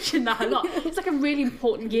you mentioned that a lot. It's like a really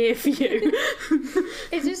important year for you.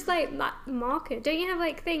 It's just like that marker. Don't you have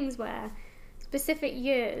like things where specific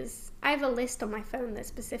years? I have a list on my phone that's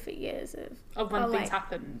specific years of when things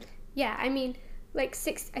happened. Yeah, I mean, like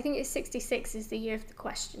I think it's 66 is the year of the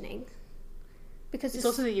questioning. Because it's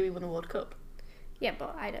also the year we won the World Cup. Yeah,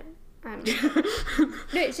 but I don't. No,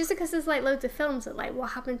 it's just because there's like loads of films that like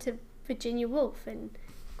what happened to Virginia Woolf and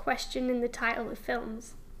questioning the title of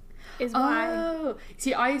films. Is why. Oh,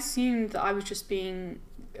 see, I assumed that I was just being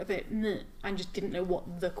a bit meh and just didn't know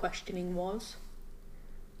what the questioning was.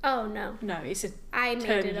 Oh no. No, it's a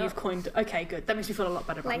term you've coined. Okay, good. That makes me feel a lot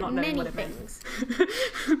better about like not knowing many what it things.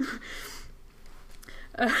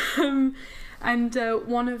 meant. And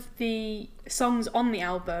one of the songs on the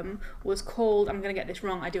album was called, I'm going to get this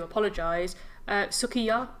wrong, I do apologise,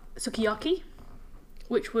 Sukiyaki,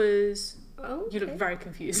 which was... Oh, okay. You look very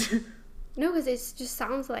confused. No, because it just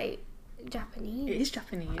sounds like Japanese. It is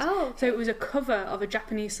Japanese. Oh. Okay. So it was a cover of a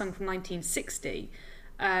Japanese song from 1960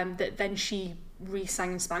 that then she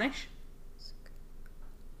re-sang in Spanish.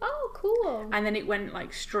 Oh, cool. And then it went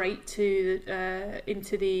like straight to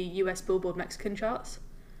into the US Billboard Mexican charts.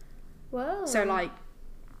 Whoa. So like,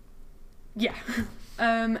 yeah.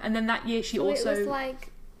 And then that year she also... It was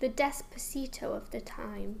like the Despacito of the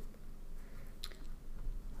time.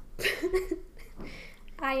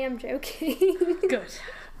 I am joking. Good.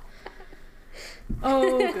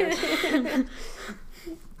 Oh, good.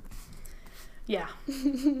 Yeah.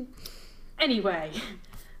 Anyway,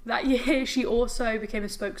 that year she also became a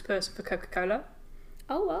spokesperson for Coca-Cola.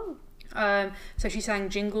 Oh, wow. So she sang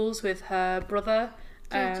jingles with her brother.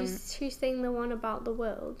 She sang the one about the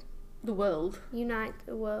world. The world? Unite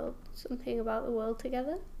the world. Something about the world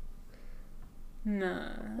together.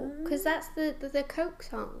 No. Because that's the Coke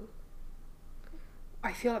song.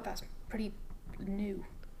 I feel like that's new.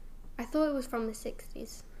 I thought it was from the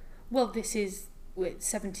 60s. Well, this is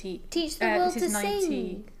 70. Teach the world this to is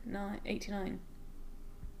sing. 89.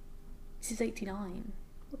 This is 89.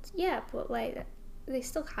 Yeah, but like they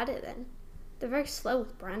still had it then. They're very slow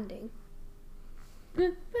with branding.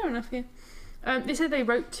 Yeah, fair enough. Yeah. They said they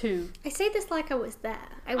wrote 2. I say this like I was there.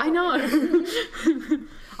 I know.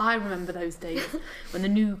 I remember those days when the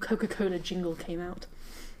new Coca-Cola jingle came out.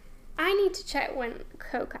 I need to check when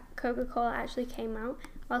Coca-Cola actually came out.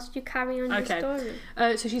 whilst you carry on your Okay.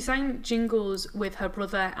 story. So she sang jingles with her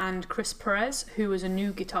brother and Chris Perez, who was a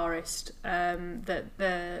new guitarist that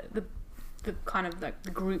the kind of like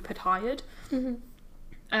the group had hired.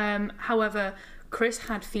 However, Chris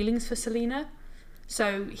had feelings for Selena,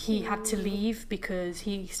 so he had to leave because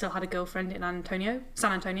he still had a girlfriend in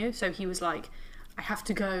San Antonio. So he was like, I have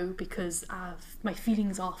to go because my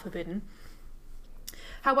feelings are forbidden.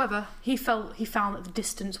 However, he found that the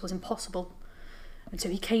distance was impossible, and so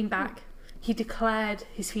he came back. He declared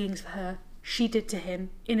his feelings for her. She did to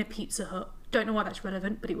him in a Pizza Hut. Don't know why that's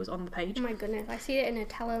relevant, but it was on the page. Oh my goodness, I see it in a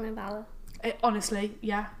telenovela. Honestly,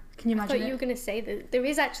 yeah. Can you I imagine thought you it? were going to say that there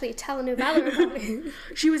is actually a telenovela about it.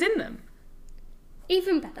 She was in them.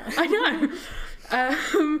 Even better. I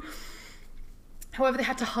know. However, they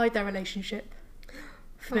had to hide their relationship.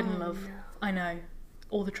 Forbidden love. No. I know.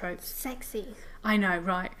 All the tropes. Sexy. I know,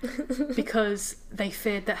 right? Because they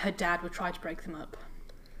feared that her dad would try to break them up.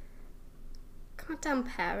 Goddamn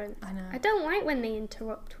parents. I know. I don't like when they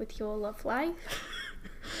interrupt with your love life.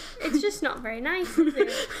 It's just not very nice, is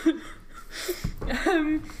it?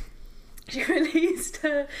 She released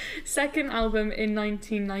her second album in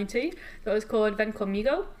 1990 that was called Ven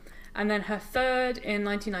Conmigo, and then her third in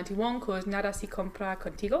 1991 called Nada Si Compra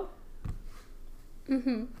Contigo.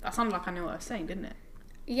 That sounded like I knew what I was saying, didn't it?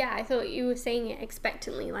 Yeah, I thought you were saying it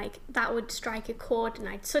expectantly, like that would strike a chord and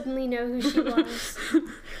I'd suddenly know who she was.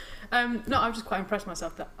 No, I was just quite impressed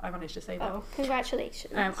myself that I managed to say that. Oh,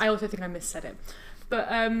 congratulations. I also think I missaid it. But,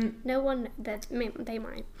 No one, they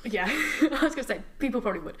might. yeah, I was going to say, people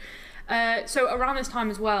probably would. So around this time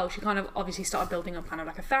as well, she kind of obviously started building up kind of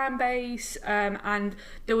like a fan base, and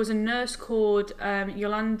there was a nurse called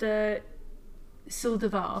Yolanda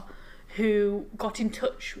Sildevar who got in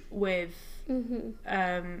touch with...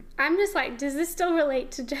 I'm just like, does this still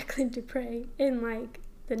relate to Jacqueline Dupre in like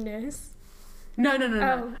The Nurse? No.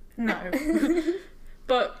 Oh. No.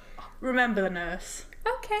 But remember the nurse,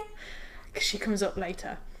 Okay. because she comes up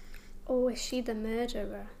later. Or is she the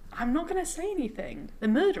murderer? I'm not going to say anything. The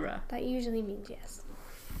murderer. That usually means yes.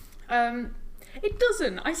 It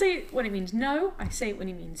doesnn't. I say it when it means no. I say it when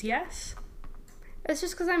it means yes. It's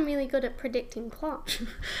just because I'm really good at predicting plot.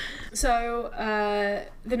 So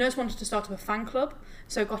the nurse wanted to start up a fan club,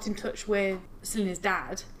 so got in touch with Selena's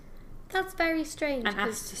dad That's very strange. and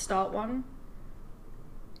asked to start one.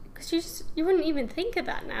 Because you wouldn't even think of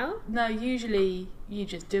that now. No, usually you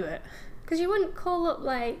just do it. Because you wouldn't call up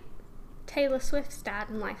like Taylor Swift's dad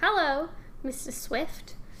and like, hello, Mr.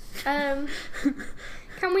 Swift.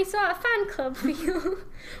 Can we start a fan club for you?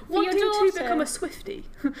 Wanting your to daughter? become a Swiftie.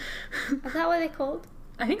 Is that what they're called?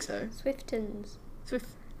 I think so. Swiftons. Swift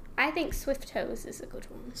I think Swiftos is a good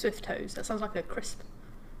one. Swiftos. That sounds like a crisp.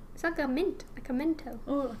 It's like a mint, like a Mento.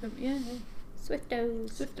 Oh, like a, yeah.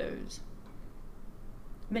 Swiftos. Swiftos.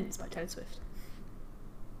 Mints by Taylor Swift.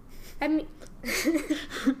 I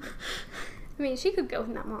mean, she could go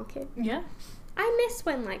in that market. Yeah. I miss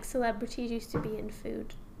when like celebrities used to be in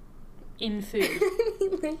food. In food.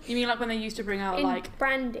 Like, You mean like when they used to bring out in like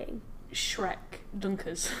branding. Shrek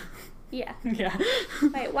Dunkers? Yeah. Yeah.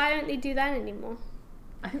 Like, why don't they do that anymore?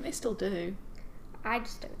 I think they still do. I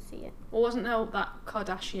just don't see it. Or wasn't there that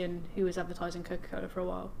Kardashian who was advertising Coca-Cola for a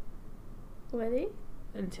while? Were they?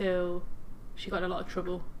 Until she got in a lot of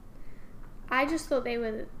trouble. I just thought they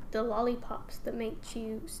were the lollipops that make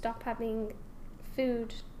you stop having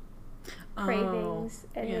food cravings,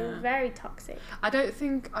 and they were very toxic. I don't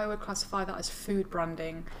think I would classify that as food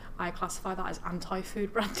branding. I classify that as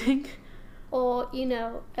anti-food branding. Or, you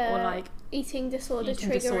know, Or like eating disorder eating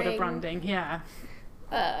triggering. disorder branding. Yeah.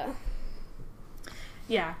 Uh,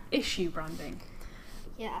 Yeah. Issue branding.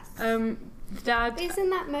 yes. Dad. Isn't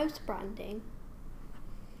that most branding?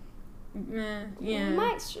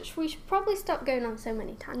 Yeah. We should probably stop going on so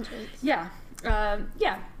many tangents. Yeah.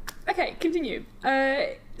 Yeah. Okay, continue.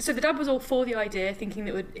 So the dad was all for the idea, thinking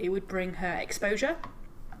that it would bring her exposure.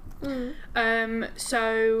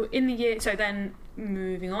 So in the year, so then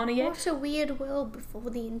moving on a year. What a weird world before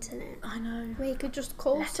the internet. I know. Where you could just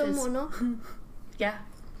call Letters. someone up Yeah.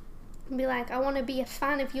 and be like, I want to be a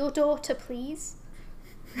fan of your daughter, please.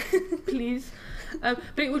 Please.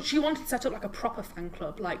 But she wanted to set up like a proper fan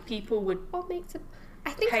club. Like people would. What makes it...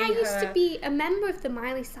 I think Pay I used to her- be a member of the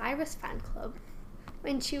Miley Cyrus fan club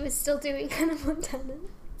when she was still doing Hannah Montana.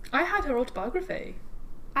 I had her autobiography.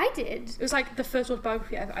 I did. It was like the first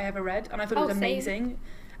autobiography I ever read, and I thought it was Oh, same. amazing.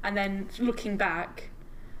 And then looking back,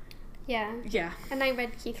 Yeah. yeah. And I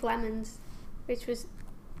read Keith Lemon's, which was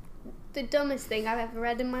the dumbest thing I've ever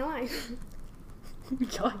read in my life.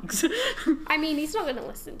 Yikes. I mean, he's not going to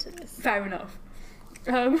listen to this. Fair enough.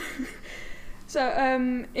 So,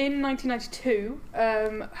 in 1992,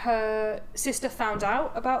 her sister found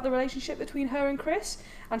out about the relationship between her and Chris,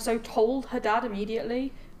 and so told her dad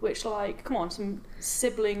immediately, which, like, come on, some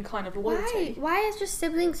sibling kind of loyalty. Why is your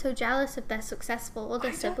siblings so jealous if they're successful, other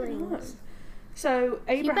I don't siblings? know. So,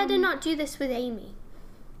 Abraham... You better not do this with Amy.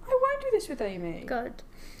 I won't do this with Amy. Good.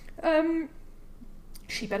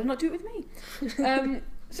 She better not do it with me.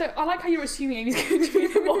 So I like how you're assuming Amy's going to be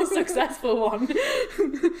the more successful one.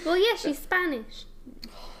 Well, yeah, she's Spanish.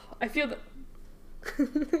 I feel that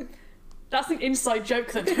that's an inside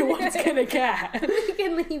joke that no one's going to get. We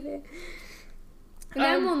can leave it.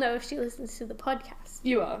 Then we'll know if she listens to the podcast.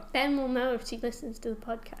 You are. Then we'll know if she listens to the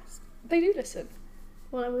podcast. They do listen.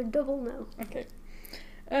 Well, I would double know. Okay.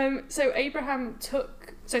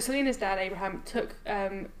 So Selena's dad, Abraham, took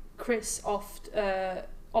Chris off the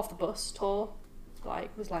bus tour.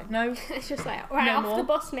 Like, was like, no. It's just like, right, no off more. the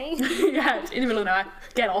bus, mate. Yeah, in the middle of nowhere,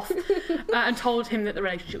 get off. And told him that the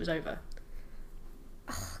relationship was over.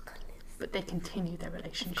 Oh, goodness. But they continued their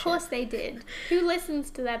relationship. Of course they did. Who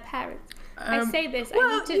listens to their parents? I say this,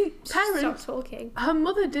 well, I need to parents- stop talking. Her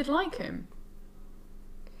mother did like him.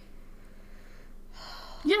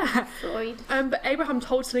 Yeah. Freud. But Abraham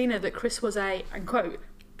told Selena that Chris was a, and quote,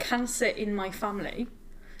 cancer in my family,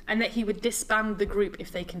 and that he would disband the group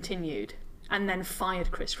if they continued, and then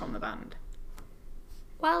fired Chris from the band.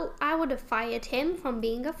 Well, I would have fired him from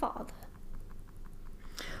being a father.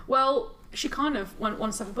 Well, she kind of went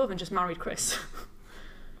one step above and just married Chris,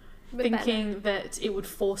 But thinking that it would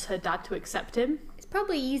force her dad to accept him. it's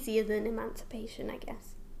probably easier than emancipation, I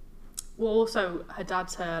guess. Well, also, her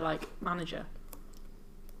dad's her, like, manager.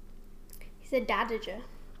 He's a dadager.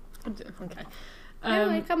 Okay. No,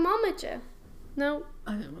 like a momager. No,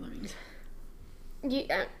 I don't know what that means.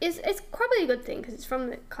 it's probably a good thing because it's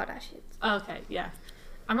from the Kardashians. Okay, yeah.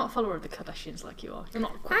 I'm not a follower of the Kardashians like you are. You're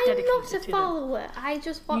not quite I'm dedicated not a to them. follower. I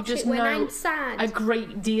just watch just it when know I'm sad. A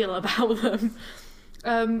great deal about them.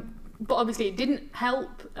 But obviously it didn't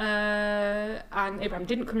help, and Abraham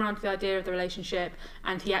didn't come around to the idea of the relationship,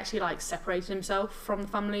 and he actually like separated himself from the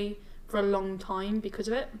family for a long time because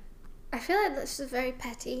of it. I feel like that's just very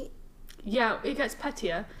petty. Yeah, it gets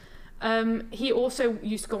pettier. He also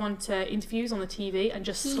used to go on to interviews on the TV and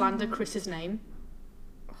just slander Chris's name,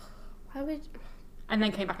 Why would... and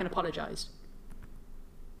then came back and apologised.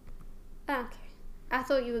 Okay. I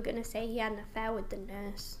thought you were going to say he had an affair with the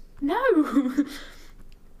nurse. No!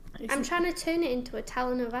 I'm trying to turn it into a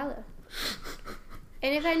telenovela.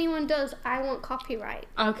 And if anyone does, I want copyright.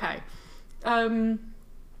 Okay.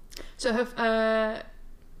 So her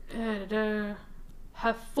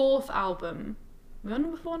fourth album. We're on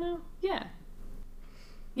number 4 now? Yeah.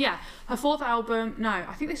 Yeah. Her fourth album. No,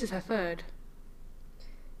 I think this is her third.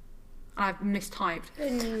 I've mistyped.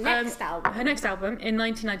 The next album. Her next album in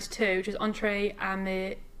 1992, which is Entre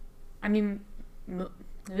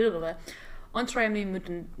Mi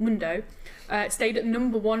Mundo, stayed at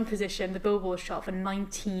number 1 position, the Billboard chart, for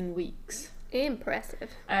 19 weeks.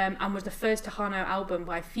 Impressive. And was the first Tejano album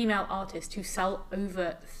by a female artist to sell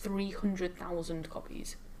over 300,000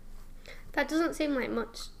 copies. That doesn't seem like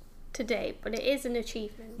much today, but it is an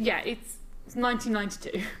achievement. Yeah, it's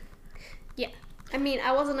 1992. Yeah. I mean,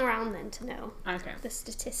 I wasn't around then to know Okay. the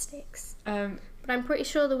statistics. But But I'm pretty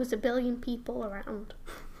sure there was 1 billion people around.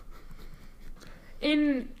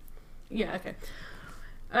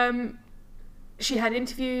 She had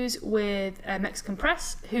interviews with Mexican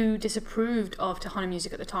press who disapproved of Tejano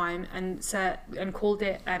music at the time and called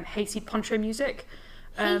it hayseed poncho music.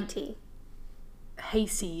 Haiti.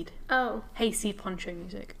 Hayseed. Oh. Hayseed poncho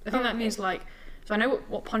music. I think that means like... So I know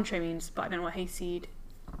what poncho means, but I don't know what hayseed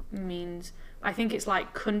means. I think it's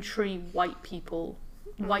like country white people.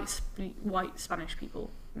 White Spanish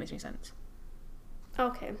people. Makes any sense.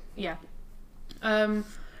 Okay. Yeah.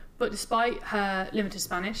 But despite her limited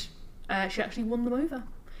Spanish, she actually won them over.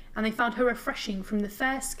 And they found her refreshing from the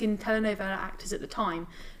fair-skinned telenovela actors at the time.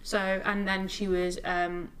 So, and then she was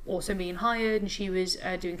also being hired, and she was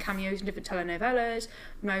doing cameos in different telenovelas,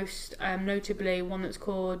 most notably one that's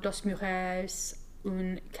called Dos Mujeres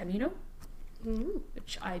Un Camino,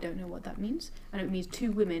 which I don't know what that means. I know it means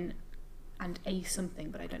 2 women and a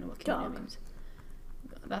something, but I don't know what Camino Dog. means.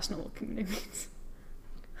 That's not what Camino means.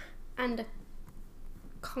 And a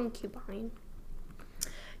concubine.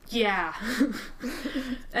 Yeah.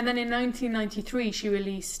 And then in 1993 she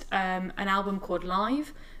released an album called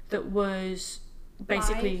Live that was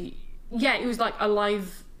basically it was like a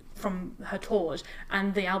live from her tours,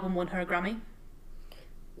 and the album won her a Grammy.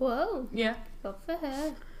 Whoa. Yeah. Good for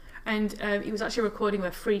her. And it was actually a recording of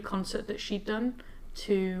a free concert that she'd done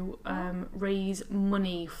to raise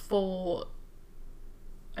money for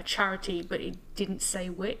a charity, but it didn't say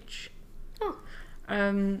which. Oh,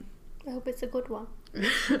 Um, I hope it's a good one.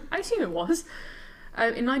 I assume it was.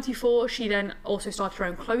 In 94, she then also started her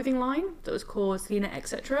own clothing line that was called Selena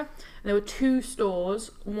Etc. And there were 2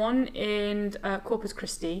 stores, one in Corpus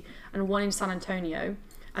Christi and one in San Antonio.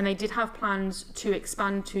 And they did have plans to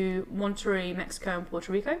expand to Monterrey, Mexico and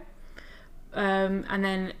Puerto Rico. And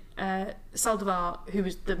then Saldivar, who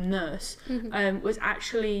was the nurse, was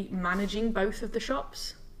actually managing both of the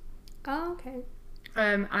shops. Oh, okay.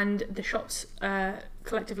 And the shops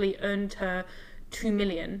collectively earned her $2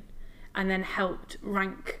 million and then helped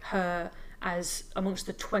rank her as amongst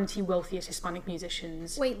the 20 wealthiest Hispanic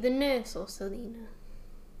musicians. Wait, the nurse or Selena?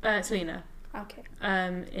 Selena, Okay.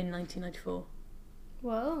 in 1994.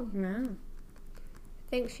 Whoa. Yeah. I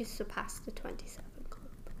think she's surpassed the 27 club.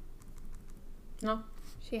 No,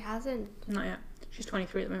 She hasn't. not yet. She's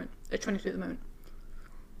 23 at the moment. 22 at the moment.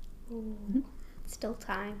 Ooh. Still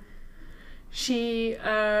time. She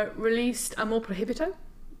released Amor Prohibito.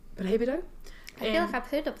 I feel like I've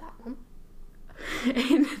heard of that one.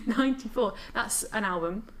 In 94. That's an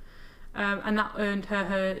album. And that earned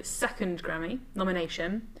her 2nd Grammy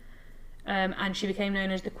nomination. And she became known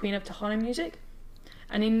as the Queen of Tejano music.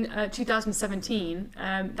 And in 2017,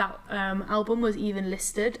 that album was even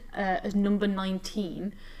listed as number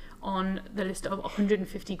 19 on the list of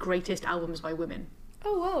 150 greatest albums by women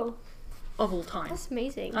Oh, whoa. of all time. That's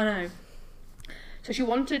amazing. I know. So she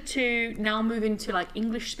wanted to now move into like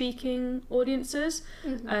English-speaking audiences,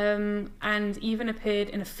 and even appeared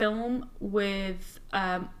in a film with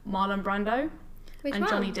Marlon Brando Which and one?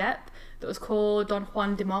 Johnny Depp that was called Don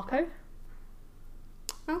Juan de Marco.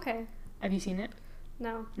 Okay. Have you seen it?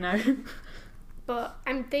 No. No. But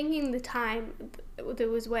I'm thinking the time there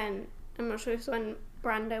was when, I'm not sure if it's when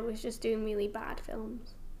Brando was just doing really bad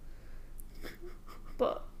films.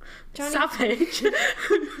 But Johnny... Savage.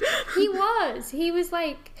 He was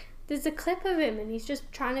like, there's a clip of him and he's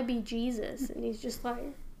just trying to be Jesus and he's just like,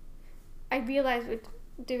 I realised we're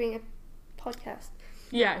doing a podcast.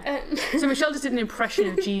 Yeah. So Michelle just did an impression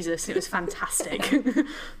of Jesus. It was fantastic.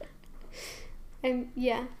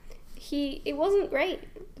 Yeah, it wasn't great,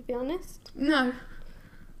 to be honest. No.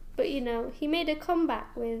 But, you know, he made a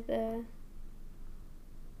comeback with The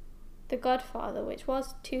Godfather, which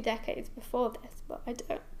was 2 decades before this, but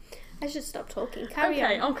I should stop talking. Carry on.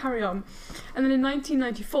 Okay, I'll carry on. And then in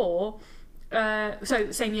 1994,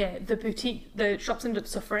 so same year, the shops ended up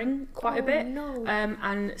suffering quite a bit. No.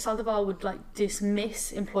 And Saldivar would like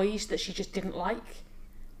dismiss employees that she just didn't like,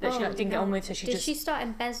 that she like, didn't get on with, so Did she start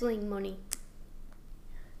embezzling money?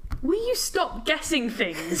 Will you stop guessing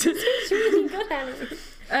things? She's really good at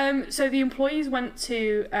it. So the employees went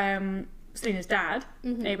to Selena's dad,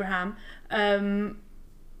 Mm-hmm. Abraham,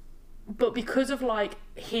 but because of like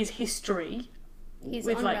his history He's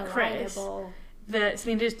with like Chris, unreliable.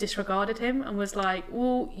 Selena just disregarded him and was like,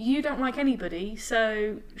 well, you don't like anybody,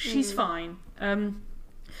 so she's fine. And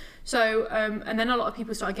then a lot of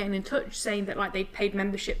people started getting in touch saying that like they'd paid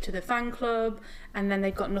membership to the fan club and then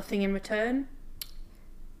they got nothing in return.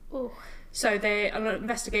 Oh, So an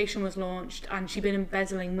investigation was launched and she'd been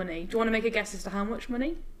embezzling money. Do you want to make a guess as to how much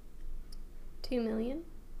money? 2 million?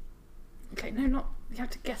 Okay, no, not. You have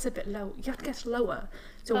to guess a bit low. You have to guess lower.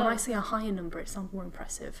 So when Oh. I say a higher number, it sounds more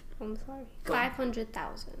impressive. I'm sorry. Go on.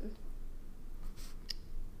 500,000.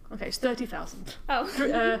 Okay, it's 30,000.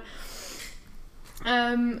 Oh.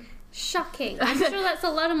 Shocking. I'm sure that's a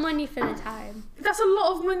lot of money for the time. That's a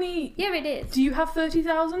lot of money. Yeah, it is. Do you have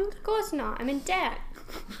 30,000? Of course not. I'm in debt.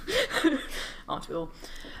 Aren't we all?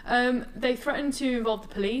 They threatened to involve the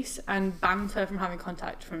police and banned her from having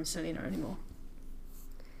contact from Selena anymore.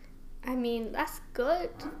 I mean, that's good.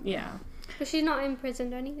 Yeah. But she's not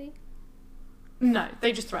imprisoned or anything. No,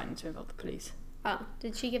 they just threatened to involve the police. Oh,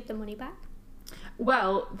 did she give the money back?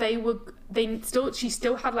 Well, she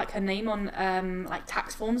still had like her name on like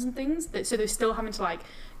tax forms and things, so they're still having to like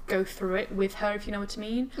go through it with her, if you know what I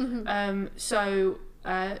mean. So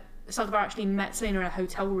Saldivar actually met Selena in a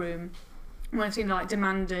hotel room when Selena like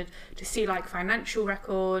demanded to see like financial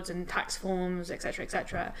records and tax forms, etc.,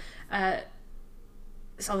 etc.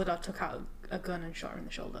 Saldivar took out a gun and shot her in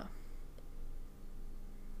the shoulder.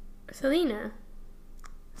 Selena?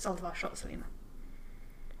 Saldivar shot Selena.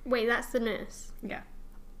 Wait, that's the nurse. Yeah.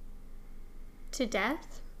 To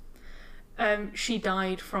death? She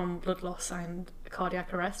died from blood loss and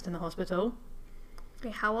cardiac arrest in the hospital.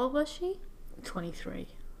 Wait, how old was she? 23.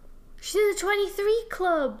 She's in the 23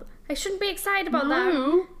 club. I shouldn't be excited about that.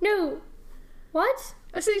 No. No. What?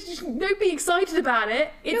 I said, don't be excited about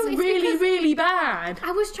it. It's, it's really, because- really bad.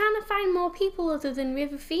 I was trying to find more people other than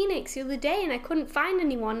River Phoenix the other day and I couldn't find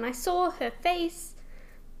anyone. And I saw her face,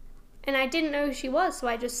 And I didn't know who she was, so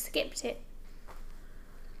I just skipped it.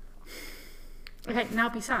 Okay, now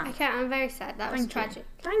be sad. I can't. I'm very sad. That was Thank you. tragic.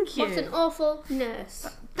 Thank you. What an awful nurse.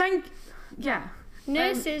 Yeah.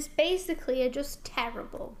 Nurses basically are just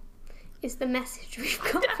terrible. Is the message we've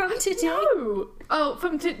got from today? No. Oh,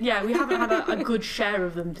 yeah, we haven't had a good share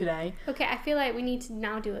of them today. Okay, I feel like we need to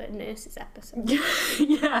now do a nurses episode.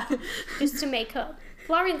 Yeah. Just to make up.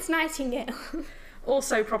 Florence Nightingale.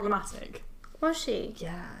 Also problematic. Was she?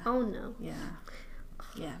 Yeah. Oh no. Yeah.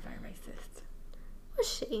 Yeah, very racist. Was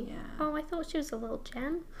she? Yeah. Oh, I thought she was a little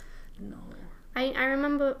gem. No. I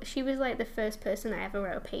remember she was like the first person I ever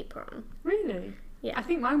wrote a paper on. Really? Yeah. I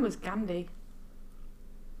think mine was Gandhi.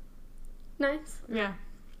 Nice. Yeah.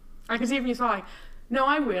 I can see from your smile. No,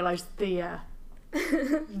 I realised the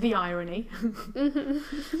irony.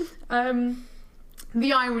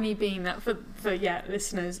 The irony being that for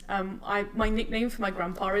listeners, my nickname for my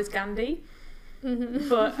grandpa is Gandhi,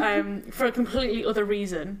 but for a completely other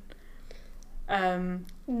reason.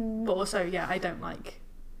 But also, I don't like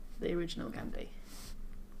the original Gandhi.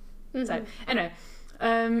 So anyway,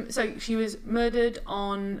 so she was murdered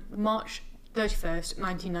on March 31st,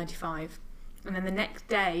 1995, and then the next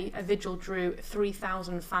day a vigil drew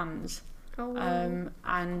 3,000 fans. Oh, wow.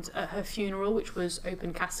 And at her funeral, which was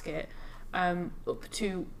open casket, up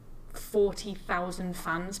to 40,000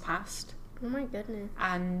 fans passed. Oh my goodness.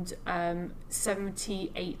 And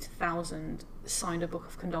 78,000 signed a book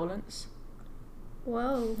of condolence.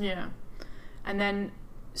 Whoa. Yeah. And then,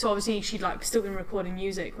 so obviously she'd still been recording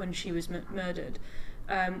music when she was murdered.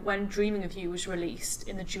 When Dreaming of You was released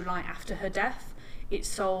in the July after her death, it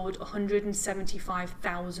sold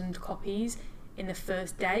 175,000 copies in the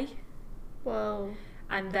first day. Whoa.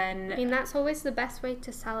 And then... I mean, that's always the best way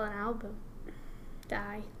to sell an album.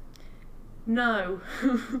 Die. No.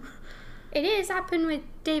 It is happened with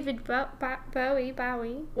David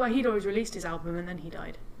Bowie. Well, he'd always released his album and then he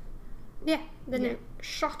died. Yeah, then it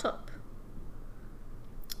shot up.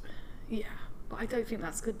 Yeah, but I don't think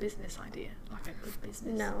that's a good business idea. Like a good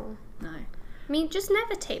business. No. No. I mean, just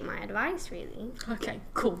never take my advice, really. Okay,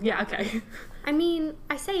 cool. Yeah, okay. I mean,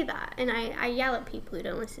 I say that, and I yell at people who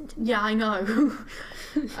don't listen to me. Yeah, I know.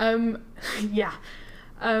 Yeah.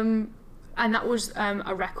 And that was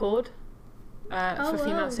a record for a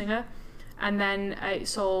female singer. And then it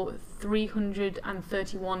sold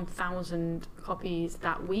 331,000 copies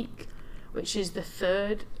that week, which is the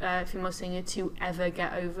third female singer to ever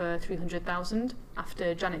get over 300,000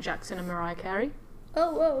 after Janet Jackson and Mariah Carey.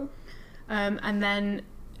 Oh, whoa. And then,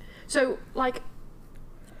 so,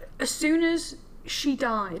 as soon as she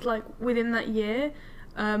died, within that year,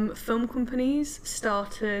 film companies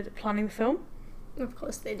started planning the film. Of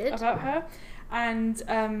course they did. About her. And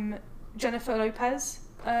Jennifer Lopez,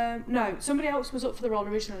 no, somebody else was up for the role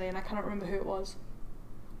originally, and I cannot remember who it was.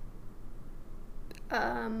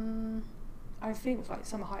 I think it was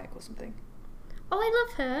Salma Hayek or something. Oh, I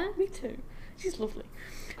love her. Me too. She's lovely.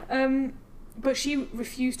 But she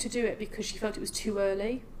refused to do it because she felt it was too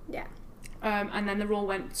early. Yeah. And then the role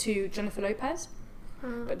went to Jennifer Lopez.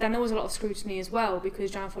 But then there was a lot of scrutiny as well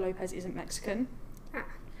because Jennifer Lopez isn't Mexican. Ah.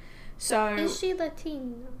 So... Is she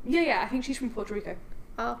Latino? Yeah, I think she's from Puerto Rico.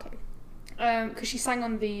 Oh, okay. Because she sang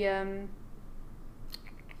on the...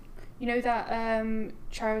 you know that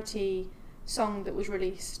charity song that was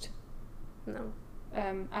released? No.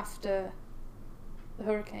 After the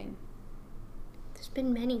hurricane. There's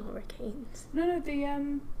been many hurricanes. No, the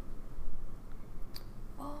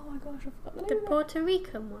oh my gosh, I forgot the name. The of it. Puerto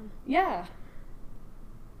Rican one? Yeah.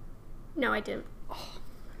 No, I didn't.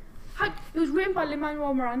 It was written by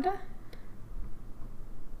Lin-Manuel Miranda.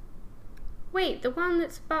 Wait, the one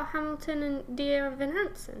that's about Hamilton and Dear Evan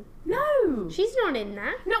Hansen? No. She's not in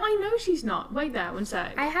that. No, I know she's not. Wait there, one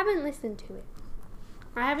sec. I haven't listened to it.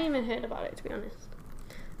 I haven't even heard about it, to be honest.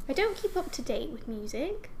 I don't keep up to date with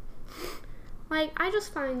music. I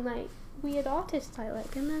just find, weird artists I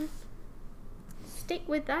like, and then stick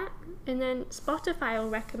with that. And then Spotify will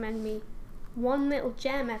recommend me one little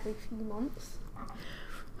gem every few months.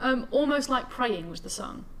 Almost Like Praying was the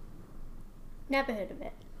song. Never heard of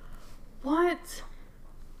it. What?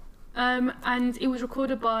 And it was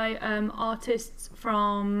recorded by artists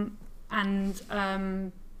from and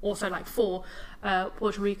also for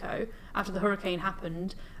Puerto Rico after the hurricane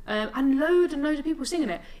happened, and loads of people singing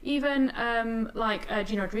it. Even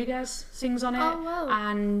Gina Rodriguez sings on it. Oh, wow.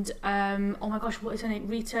 And oh my gosh, what is her name?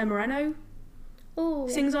 Rita Moreno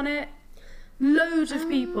sings on it. Loads of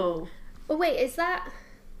people. Oh wait, is that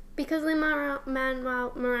because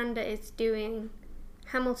Lin-Manuel Miranda is doing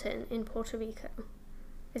Hamilton in Puerto Rico?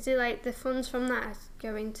 Is it the funds from that is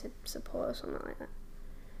going to support or something like that?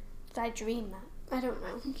 Did I dream that? I don't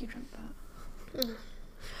know. I think you dreamt that.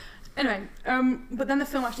 Anyway, but then the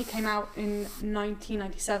film actually came out in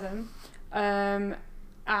 1997,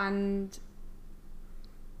 and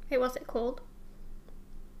Hey, what's it called?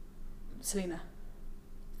 Selena.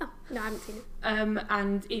 Oh, no, I haven't seen it.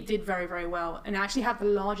 And it did very, very well, and it actually had the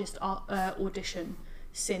largest audition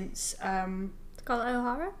since. Scarlett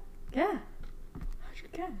O'Hara? Yeah. How'd you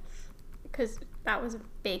guess? Because that was a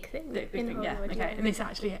big thing. Big in thing, yeah. Hollywood, Okay, and this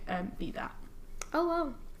actually beat that. Oh,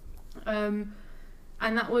 wow.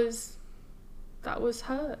 And that was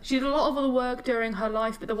her. She did a lot of other work during her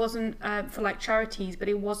life, but there wasn't for like charities, but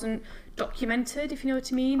it wasn't documented, if you know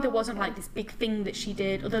what I mean. There wasn't like this big thing that she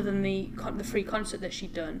did other than the free concert that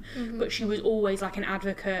she'd done. But she was always like an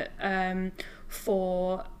advocate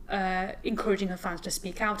for encouraging her fans to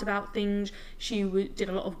speak out about things. She did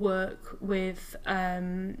a lot of work with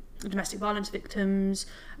domestic violence victims.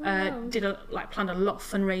 Planned a lot of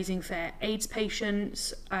fundraising for AIDS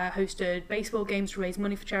patients. Hosted baseball games to raise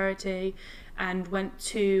money for charity, and went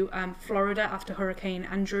to Florida after Hurricane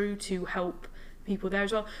Andrew to help people there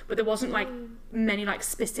as well. But there wasn't like many like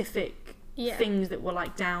specific things that were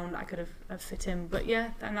like down that I could have fit in. But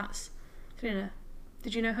yeah, and that's Selena.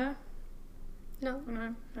 Did you know her? No.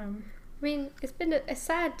 No. I mean, it's been a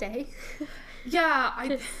sad day. Yeah, I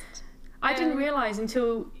didn't um, realise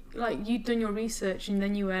until like you'd done your research and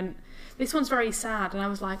then you went, this one's very sad, and I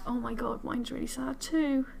was like, oh my god, mine's really sad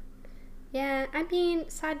too. Yeah, I mean,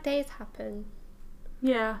 sad days happen.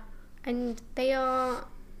 Yeah. And they are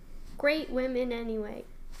great women anyway.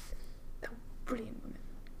 They're brilliant women.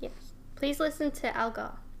 Yes. Please listen to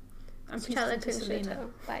Algar. And please Stella listen to Selena.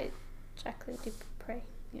 Concerto by Jacqueline Dupre.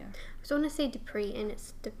 Yeah. I just want to say Dupree and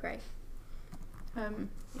it's Dupre. Yeah,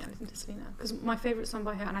 listen to Selena. Because my favourite song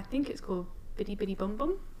by her, and I think it's called Biddy Biddy Bum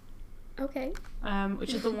Bum, Okay.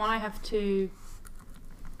 which is the one I have to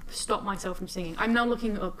stop myself from singing. I'm now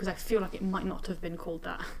looking it up because I feel like it might not have been called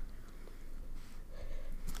that.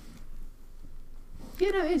 Yeah,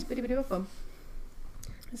 no, it is Biddy Biddy Bum Bum.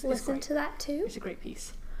 It's Listen great. to that too. It's a great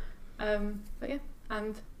piece. But yeah,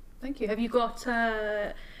 and thank you. Have you got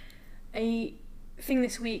a thing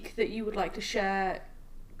this week that you would like to share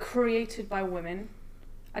created by women?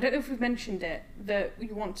 I don't know if we've mentioned it, that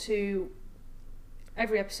you want to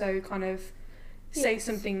every episode kind of say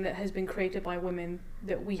something that has been created by women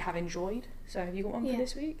that we have enjoyed. So have you got one for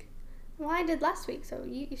this week? Well, I did last week, so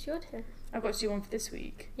it's your turn. I've got to do one for this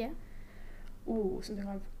week. Yeah. Ooh, something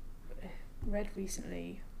I've read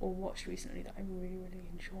recently or watched recently that I really, really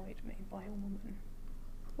enjoyed, made by a woman.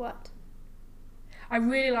 What? I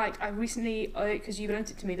recently, because you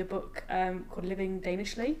lent it to me, the book called Living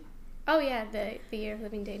Danishly. Oh yeah, the Year of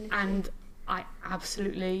Living Danishly. And I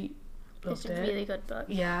absolutely loved it's a really good book.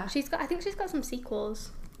 Yeah. I think she's got some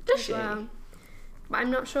sequels. Does as she? well. But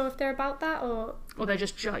I'm not sure if they're about that or they're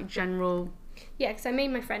just like general. Yeah, because I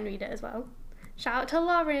made my friend read it as well. Shout out to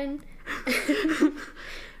Lauren.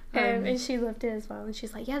 And she loved it as well. And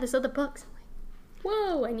she's like, yeah, there's other books. I'm like,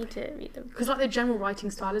 whoa, I need to read them. Because like the general writing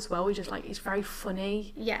style as well is just like, it's very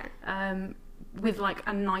funny. Yeah. With like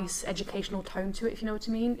a nice educational tone to it, if you know what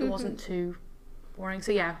I mean. It wasn't too boring.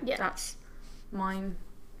 So yeah, that's mine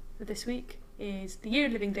for this week, is The Year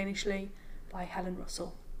of Living Danishly by Helen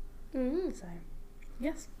Russell. So,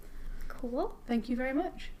 yes. Cool. Thank you very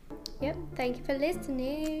much. Yep, thank you for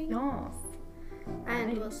listening. Yes.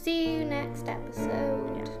 And we'll see you next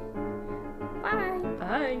episode. Yeah. Bye.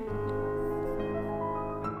 Bye.